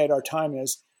finite our time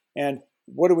is, and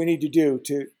what do we need to do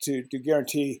to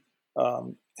guarantee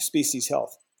species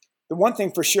health? The one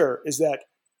thing for sure is that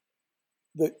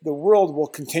the world will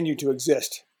continue to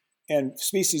exist, and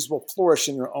species will flourish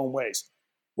in their own ways.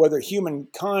 Whether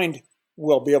humankind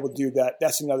will be able to do that,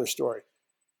 that's another story.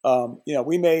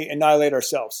 We may annihilate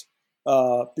ourselves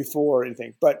before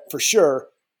anything, but for sure,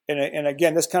 and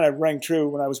again, this kind of rang true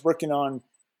when I was working on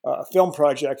a film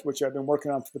project, which I've been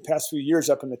working on for the past few years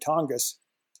up in the Tongass,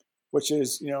 which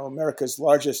is, America's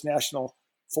largest national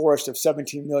forest of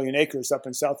 17 million acres up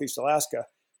in Southeast Alaska.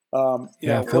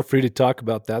 Feel free to talk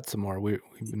about that some more. We've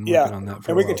been working on that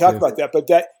for a while. And we can talk about that. But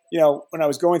that, when I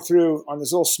was going through on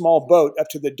this little small boat up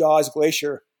to the Dawes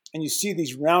Glacier, and you see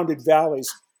these rounded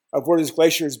valleys of where this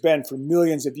glacier has been for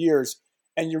millions of years,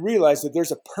 and you realize that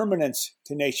there's a permanence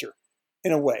to nature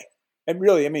in a way. And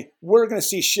really, we're going to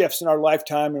see shifts in our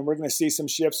lifetime, and we're going to see some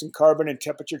shifts in carbon and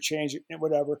temperature change and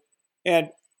whatever. And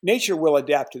nature will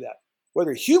adapt to that.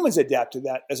 Whether humans adapt to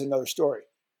that is another story.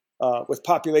 With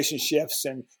population shifts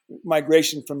and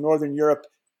migration from Northern Europe,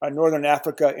 Northern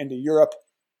Africa into Europe,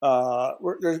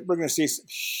 we're going to see some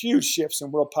huge shifts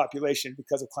in world population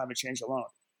because of climate change alone.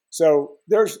 So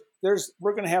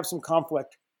we're going to have some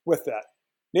conflict with that.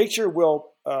 Nature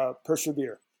will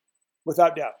persevere,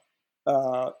 without doubt.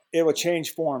 It will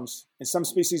change forms, and some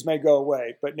species may go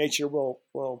away, but nature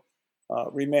will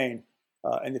remain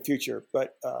in the future.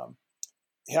 But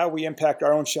how we impact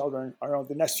our own children,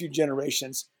 the next few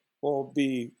generations, will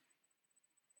be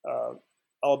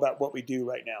all about what we do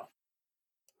right now.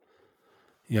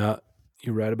 Yeah,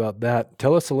 you're right about that.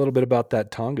 Tell us a little bit about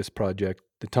that Tongass project.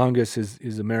 The Tongass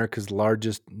is America's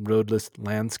largest roadless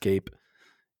landscape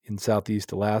in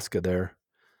southeast Alaska there.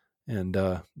 And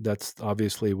that's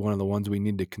obviously one of the ones we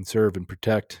need to conserve and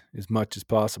protect as much as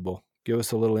possible. Give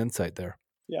us a little insight there.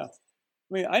 Yeah.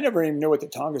 I mean, I never even knew what the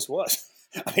Tongass was.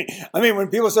 I mean, when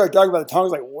people started talking about the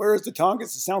Tongass, like, where's the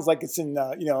Tongass? It sounds like it's in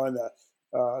the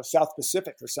South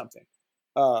Pacific or something.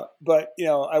 But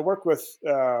I work with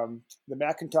the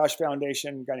McIntosh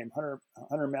Foundation, a guy named Hunter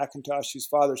McIntosh, whose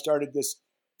father started this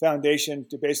foundation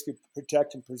to basically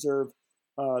protect and preserve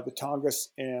the Tongass.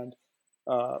 And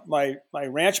my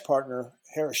ranch partner,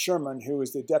 Harris Sherman, who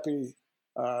was the deputy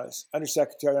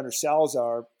undersecretary under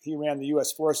Salazar, he ran the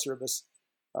U.S. Forest Service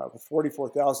with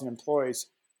 44,000 employees.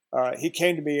 He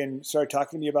came to me and started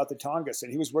talking to me about the Tongass,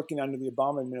 and he was working under the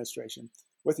Obama administration,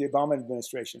 with the Obama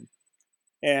administration.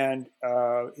 And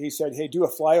he said, hey, do a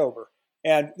flyover.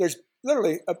 And there's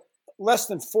literally less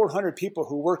than 400 people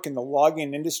who work in the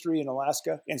logging industry in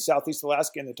Alaska, in Southeast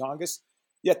Alaska, in the Tongass.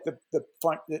 Yet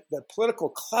the political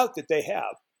clout that they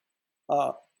have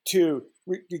to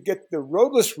get the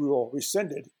roadless rule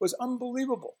rescinded was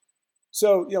unbelievable.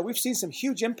 So, we've seen some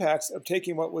huge impacts of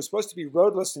taking what was supposed to be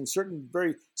roadless in certain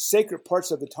very sacred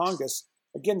parts of the Tongass.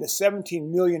 Again, the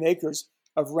 17 million acres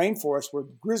of rainforest where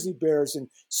grizzly bears and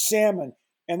salmon,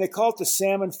 and they call it the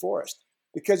salmon forest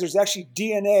because there's actually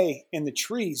DNA in the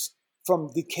trees from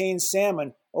decaying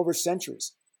salmon over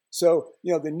centuries. So,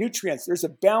 the nutrients, there's a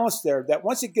balance there that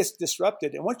once it gets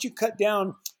disrupted, and once you cut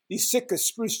down these Sitka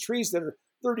spruce trees that are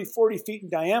 30, 40 feet in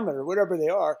diameter, whatever they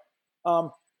are,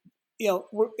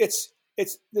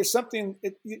 there's something,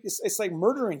 it's like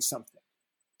murdering something.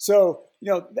 So,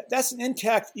 that's an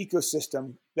intact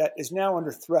ecosystem that is now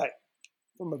under threat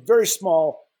from a very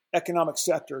small economic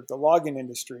sector, the logging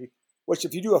industry, which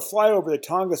if you do a flyover the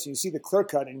Tongass and you see the clear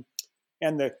cutting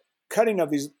and the cutting of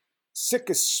these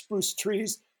Sitka spruce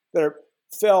trees that are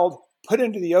felled, put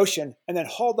into the ocean, and then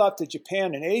hauled off to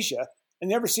Japan and Asia and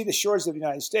never see the shores of the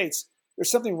United States,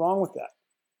 there's something wrong with that.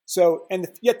 So,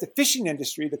 yet the fishing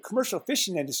industry, the commercial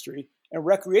fishing industry and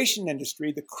recreation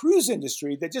industry, the cruise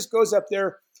industry that just goes up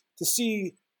there to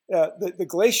see the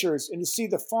glaciers and to see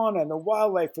the fauna and the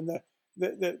wildlife and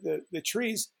the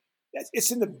trees,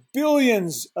 it's in the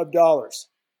billions of dollars.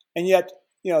 And yet,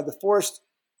 the forest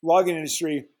logging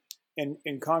industry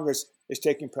in Congress is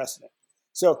taking precedent.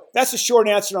 So that's a short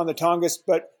answer on the Tongass,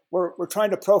 but we're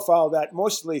trying to profile that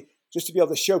mostly just to be able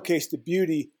to showcase the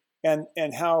beauty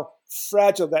and how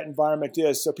fragile that environment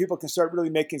is, so people can start really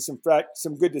making some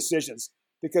good decisions.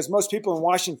 Because most people in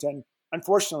Washington,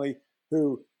 unfortunately,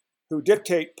 who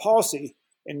dictate policy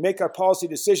and make our policy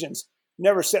decisions,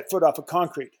 never set foot off of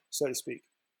concrete, so to speak.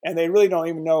 And they really don't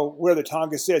even know where the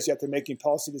Tongass is, yet they're making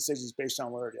policy decisions based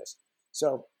on where it is.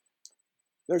 So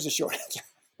there's a short answer.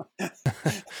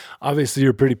 Obviously,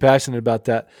 you're pretty passionate about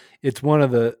that. It's one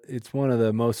of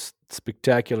the most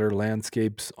spectacular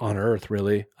landscapes on Earth,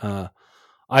 really.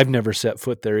 I've never set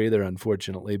foot there either,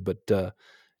 unfortunately, but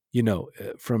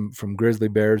from grizzly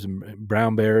bears and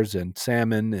brown bears and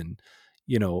salmon and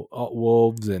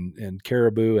wolves and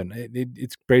caribou, and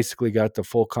it's basically got the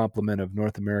full complement of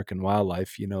North American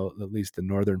wildlife. At least the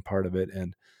northern part of it,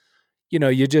 and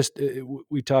you just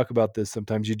we talk about this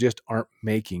sometimes. You just aren't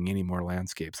making any more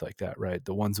landscapes like that, right?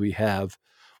 The ones we have,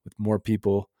 with more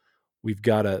people, we've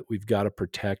got to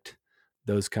protect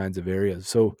those kinds of areas.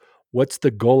 So, what's the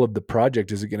goal of the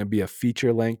project? Is it going to be a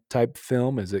feature-length type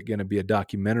film? Is it going to be a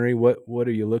documentary? What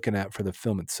are you looking at for the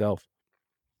film itself?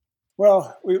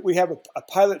 Well, we have a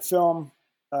pilot film.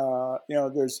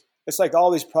 It's like all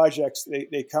these projects,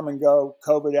 they come and go.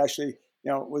 COVID actually,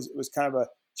 was kind of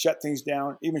shut things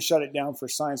down, even shut it down for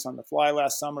Science on the Fly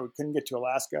last summer. We couldn't get to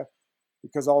Alaska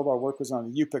because all of our work was on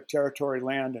the Yupik territory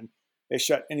land, and they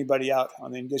shut anybody out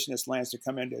on the indigenous lands to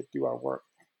come in to do our work.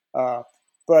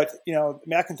 But the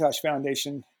McIntosh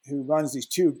Foundation, who runs these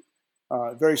two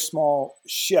very small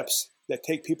ships that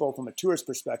take people from a tourist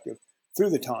perspective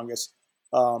through the Tongass,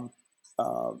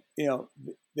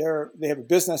 they have a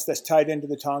business that's tied into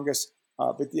the Tongass,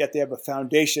 but yet they have a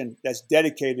foundation that's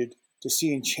dedicated to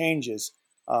seeing changes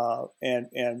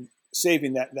and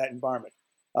saving that environment.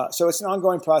 So it's an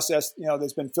ongoing process.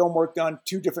 There's been film work done,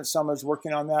 2 different summers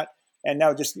working on that, and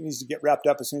now it just needs to get wrapped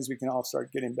up as soon as we can all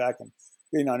start getting back and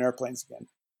getting on airplanes again.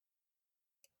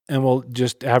 And will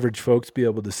just average folks be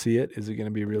able to see it? Is it going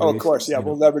to be released? Oh, of course, yeah.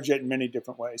 We'll leverage it in many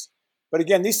different ways. But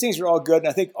again, these things are all good, and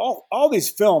I think all these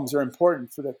films are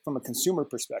important from a consumer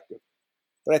perspective.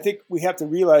 But I think we have to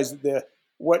realize that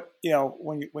when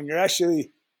you're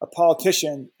actually a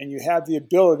politician and you have the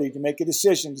ability to make a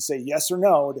decision to say yes or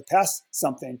no, to pass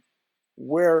something,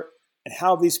 where and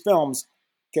how these films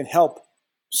can help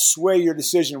sway your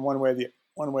decision one way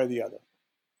or the other.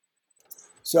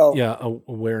 So yeah,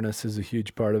 awareness is a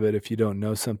huge part of it. If you don't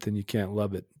know something, you can't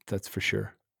love it. That's for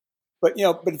sure. But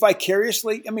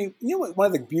vicariously, one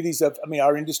of the beauties of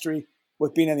our industry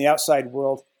with being in the outside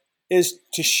world is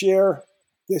to share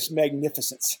this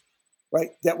magnificence,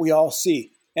 right, that we all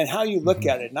see and how you look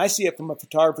at it. And I see it from a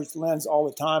photographer's lens all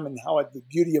the time, and how the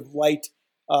beauty of light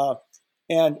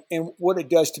and what it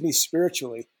does to me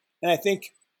spiritually. And I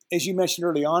think, as you mentioned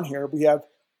early on here, we have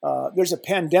there's a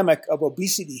pandemic of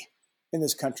obesity in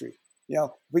this country.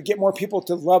 We get more people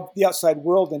to love the outside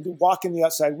world and to walk in the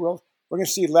outside world, we're going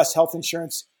to see less health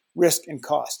insurance risk and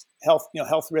cost, health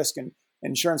risk and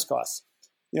insurance costs.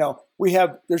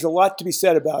 There's a lot to be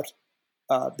said about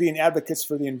being advocates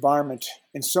for the environment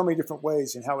in so many different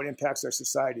ways and how it impacts our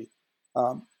society.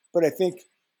 But I think,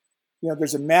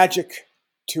 there's a magic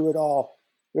to it all.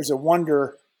 There's a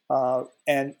wonder,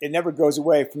 and it never goes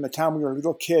away from the time we were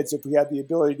little kids. If we had the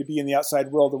ability to be in the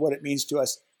outside world and what it means to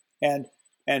us, and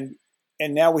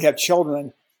now we have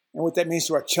children and what that means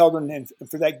to our children and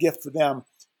for that gift for them.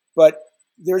 But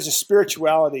there's a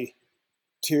spirituality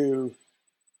to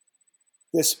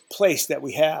this place that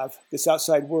we have, this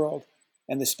outside world,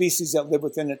 and the species that live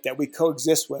within it that we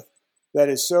coexist with, that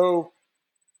is so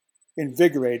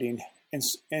invigorating and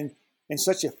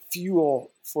such a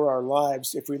fuel for our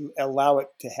lives if we allow it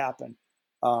to happen.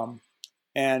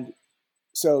 And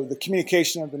so the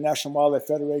communication of the National Wildlife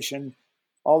Federation,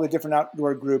 all the different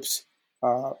outdoor groups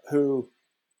who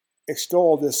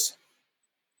extol this,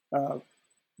 the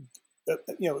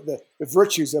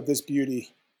virtues of this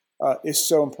beauty is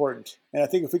so important. And I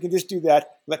think if we can just do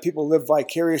that, let people live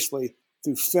vicariously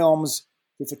through films,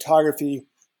 through photography,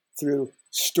 through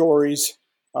stories,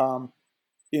 and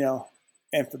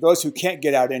for those who can't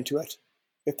get out into it,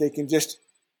 if they can just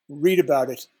read about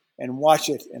it and watch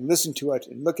it and listen to it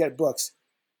and look at books,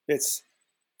 it's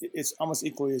almost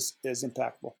equally as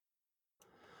impactful.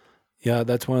 Yeah,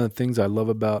 that's one of the things I love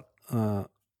about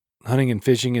hunting and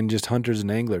fishing and just hunters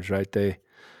and anglers, right?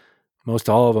 Most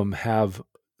all of them have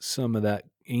some of that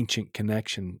ancient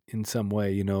connection in some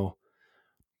way.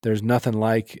 There's nothing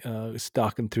like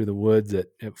stalking through the woods at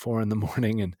 4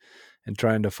 a.m. and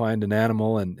trying to find an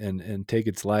animal and take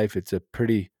its life. It's a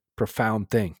pretty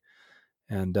profound thing.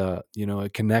 And,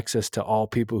 it connects us to all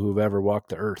people who've ever walked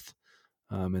the earth.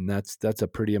 And that's a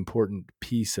pretty important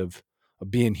piece of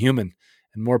being human.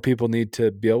 And more people need to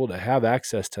be able to have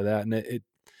access to that. And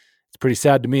it's pretty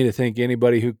sad to me to think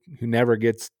anybody who never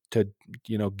gets to,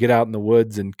 get out in the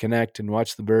woods and connect and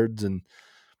watch the birds. And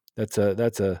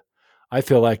I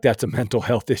feel like that's a mental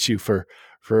health issue for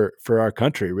our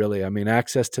country, really. I mean,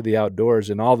 access to the outdoors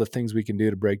and all the things we can do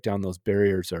to break down those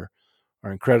barriers are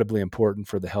incredibly important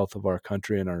for the health of our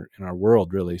country and our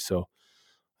world, really. So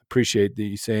I appreciate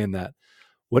you saying that.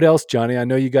 What else, Johnny? I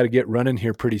know you got to get running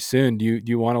here pretty soon. Do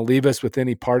you want to leave us with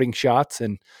any parting shots?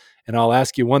 And I'll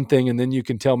ask you one thing, and then you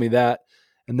can tell me that.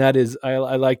 And that is, I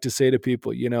like to say to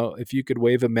people, if you could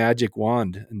wave a magic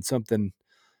wand and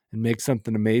make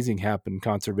something amazing happen in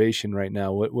conservation right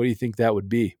now, what do you think that would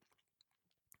be?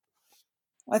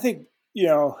 I think,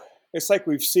 it's like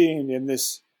we've seen in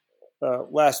this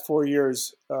last 4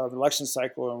 years of election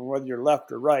cycle, and whether you're left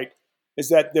or right, is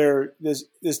that this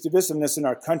divisiveness in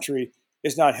our country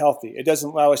is not healthy. It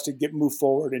doesn't allow us to move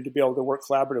forward and to be able to work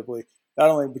collaboratively, not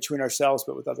only between ourselves,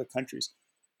 but with other countries.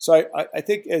 So I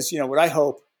think, as what I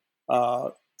hope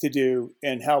to do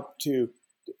and help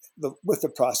with the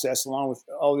process, along with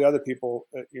all the other people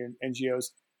in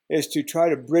NGOs, is to try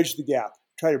to bridge the gap,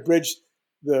 try to bridge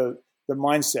the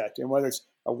mindset, and whether it's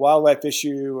a wildlife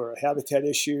issue or a habitat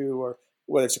issue, or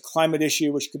whether it's a climate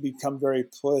issue, which could become very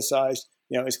politicized.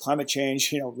 Is climate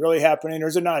change, really happening, or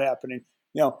is it not happening?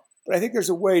 But I think there's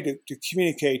a way to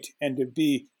communicate and to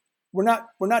be. We're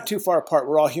not too far apart.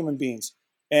 We're all human beings,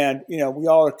 and we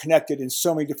all are connected in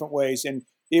so many different ways. And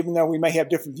even though we may have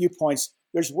different viewpoints,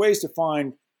 there's ways to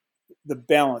find the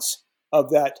balance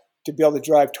of that to be able to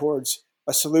drive towards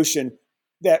a solution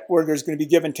where there's going to be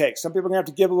give and take. Some people are going to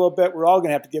have to give a little bit. We're all going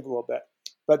to have to give a little bit.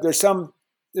 But there's some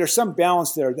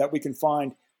balance there that we can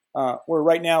find where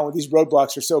right now these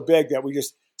roadblocks are so big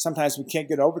that sometimes we can't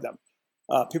get over them.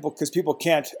 Because people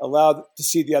can't allow to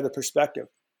see the other perspective.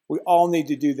 We all need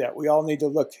to do that. We all need to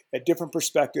look at different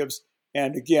perspectives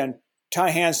and, again, tie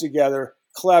hands together,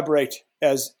 collaborate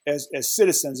as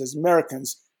citizens, as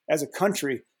Americans, as a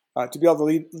country, to be able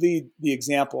to lead the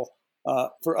example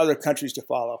for other countries to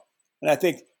follow. And I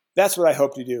think that's what I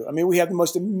hope to do. I mean, we have the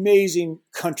most amazing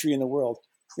country in the world.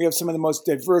 We have some of the most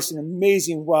diverse and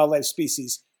amazing wildlife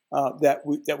species that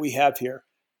we have here,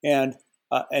 and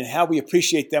how we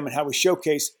appreciate them and how we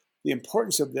showcase the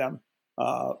importance of them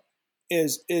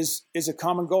is a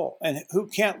common goal. And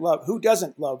who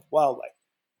doesn't love wildlife?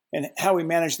 And how we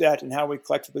manage that and how we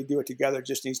collectively do it together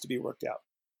just needs to be worked out.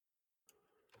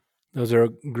 Those are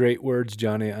great words,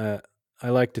 Johnny. I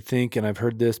like to think, and I've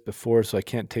heard this before, so I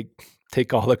can't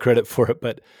take all the credit for it,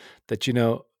 but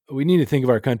that, we need to think of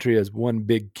our country as one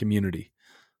big community.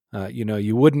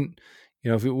 You wouldn't,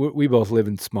 if we both live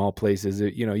in small places,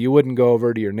 you wouldn't go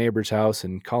over to your neighbor's house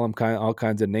and call them all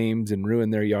kinds of names and ruin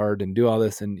their yard and do all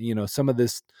this. And, some of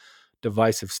this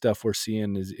divisive stuff we're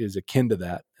seeing is akin to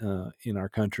that in our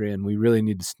country. And we really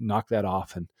need to knock that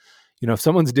off. And, if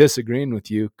someone's disagreeing with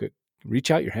you,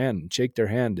 reach out your hand and shake their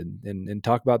hand and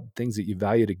talk about the things that you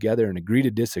value together and agree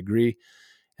to disagree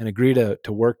and agree to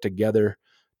work together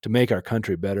to make our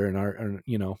country better and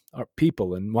our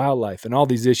people and wildlife and all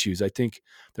these issues. I think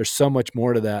there's so much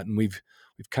more to that. And we've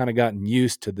kind of gotten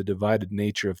used to the divided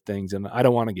nature of things. And I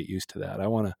don't want to get used to that. I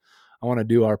want to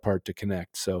do our part to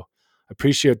connect. So I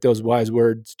appreciate those wise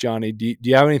words, Johnny. Do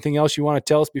you have anything else you want to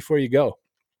tell us before you go?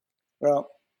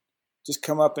 Well, just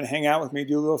come up and hang out with me,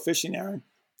 do a little fishing, Aaron.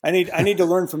 I need to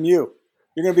learn from you.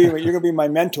 You're gonna be my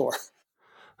mentor.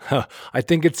 I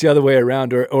think it's the other way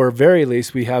around, or very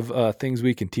least we have things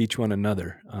we can tech one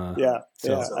another.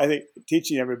 I think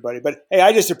teaching everybody. But hey,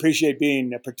 I just appreciate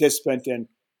being a participant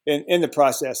in the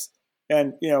process.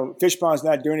 And Fishpond's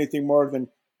not doing anything more than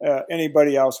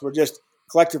anybody else. We're just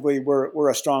collectively we're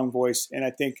a strong voice, and I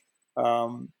think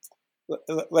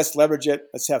let's leverage it.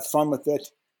 Let's have fun with it.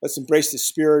 Let's embrace the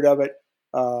spirit of it.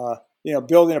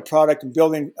 Building a product and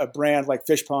building a brand like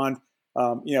Fishpond.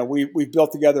 We've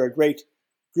built together a great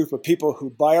group of people who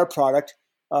buy our product,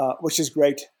 which is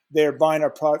great. They're buying our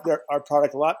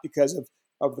product a lot because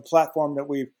of the platform that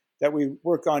we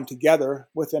work on together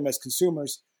with them as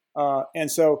consumers.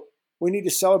 And so we need to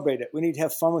celebrate it. We need to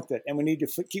have fun with it, and we need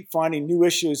to keep finding new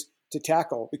issues to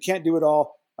tackle. We can't do it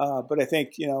all, but I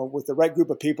think with the right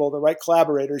group of people, the right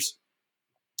collaborators,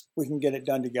 we can get it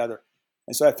done together.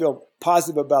 And so I feel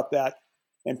positive about that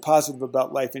and positive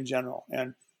about life in general.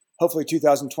 And hopefully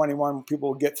 2021, people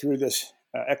will get through this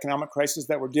economic crisis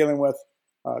that we're dealing with,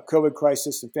 COVID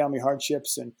crisis and family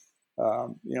hardships. And,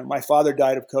 my father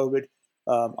died of COVID.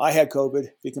 I had COVID,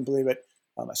 if you can believe it.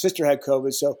 My sister had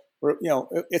COVID. So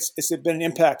it's been an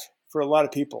impact for a lot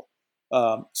of people.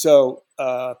 I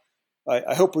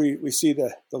hope we see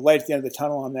the light at the end of the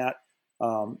tunnel on that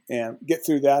and get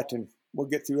through that, and we'll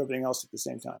get through everything else at the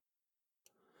same time.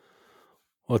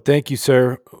 Well, thank you,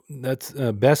 sir. That's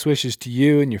best wishes to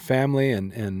you and your family,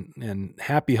 and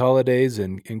happy holidays,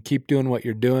 and keep doing what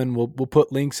you're doing. We'll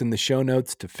put links in the show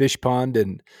notes to Fishpond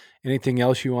and anything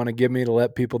else you want to give me to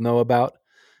let people know about.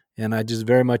 And I just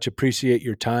very much appreciate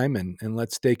your time, and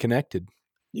let's stay connected.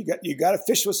 You got to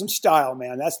fish with some style,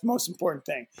 man. That's the most important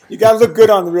thing. You got to look good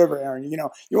on the river, Aaron. You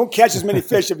won't catch as many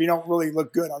fish if you don't really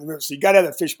look good on the river. So you got to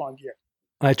have the Fishpond gear.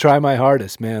 I try my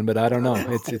hardest, man, but I don't know.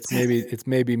 It's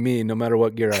maybe me, no matter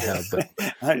what gear I have. But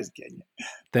I'm just kidding you.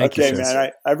 Thank you, sir. Okay,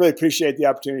 man. I really appreciate the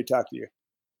opportunity to talk to you.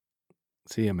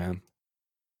 See you, man.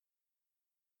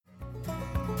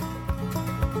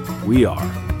 We are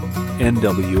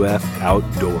NWF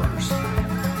Outdoors.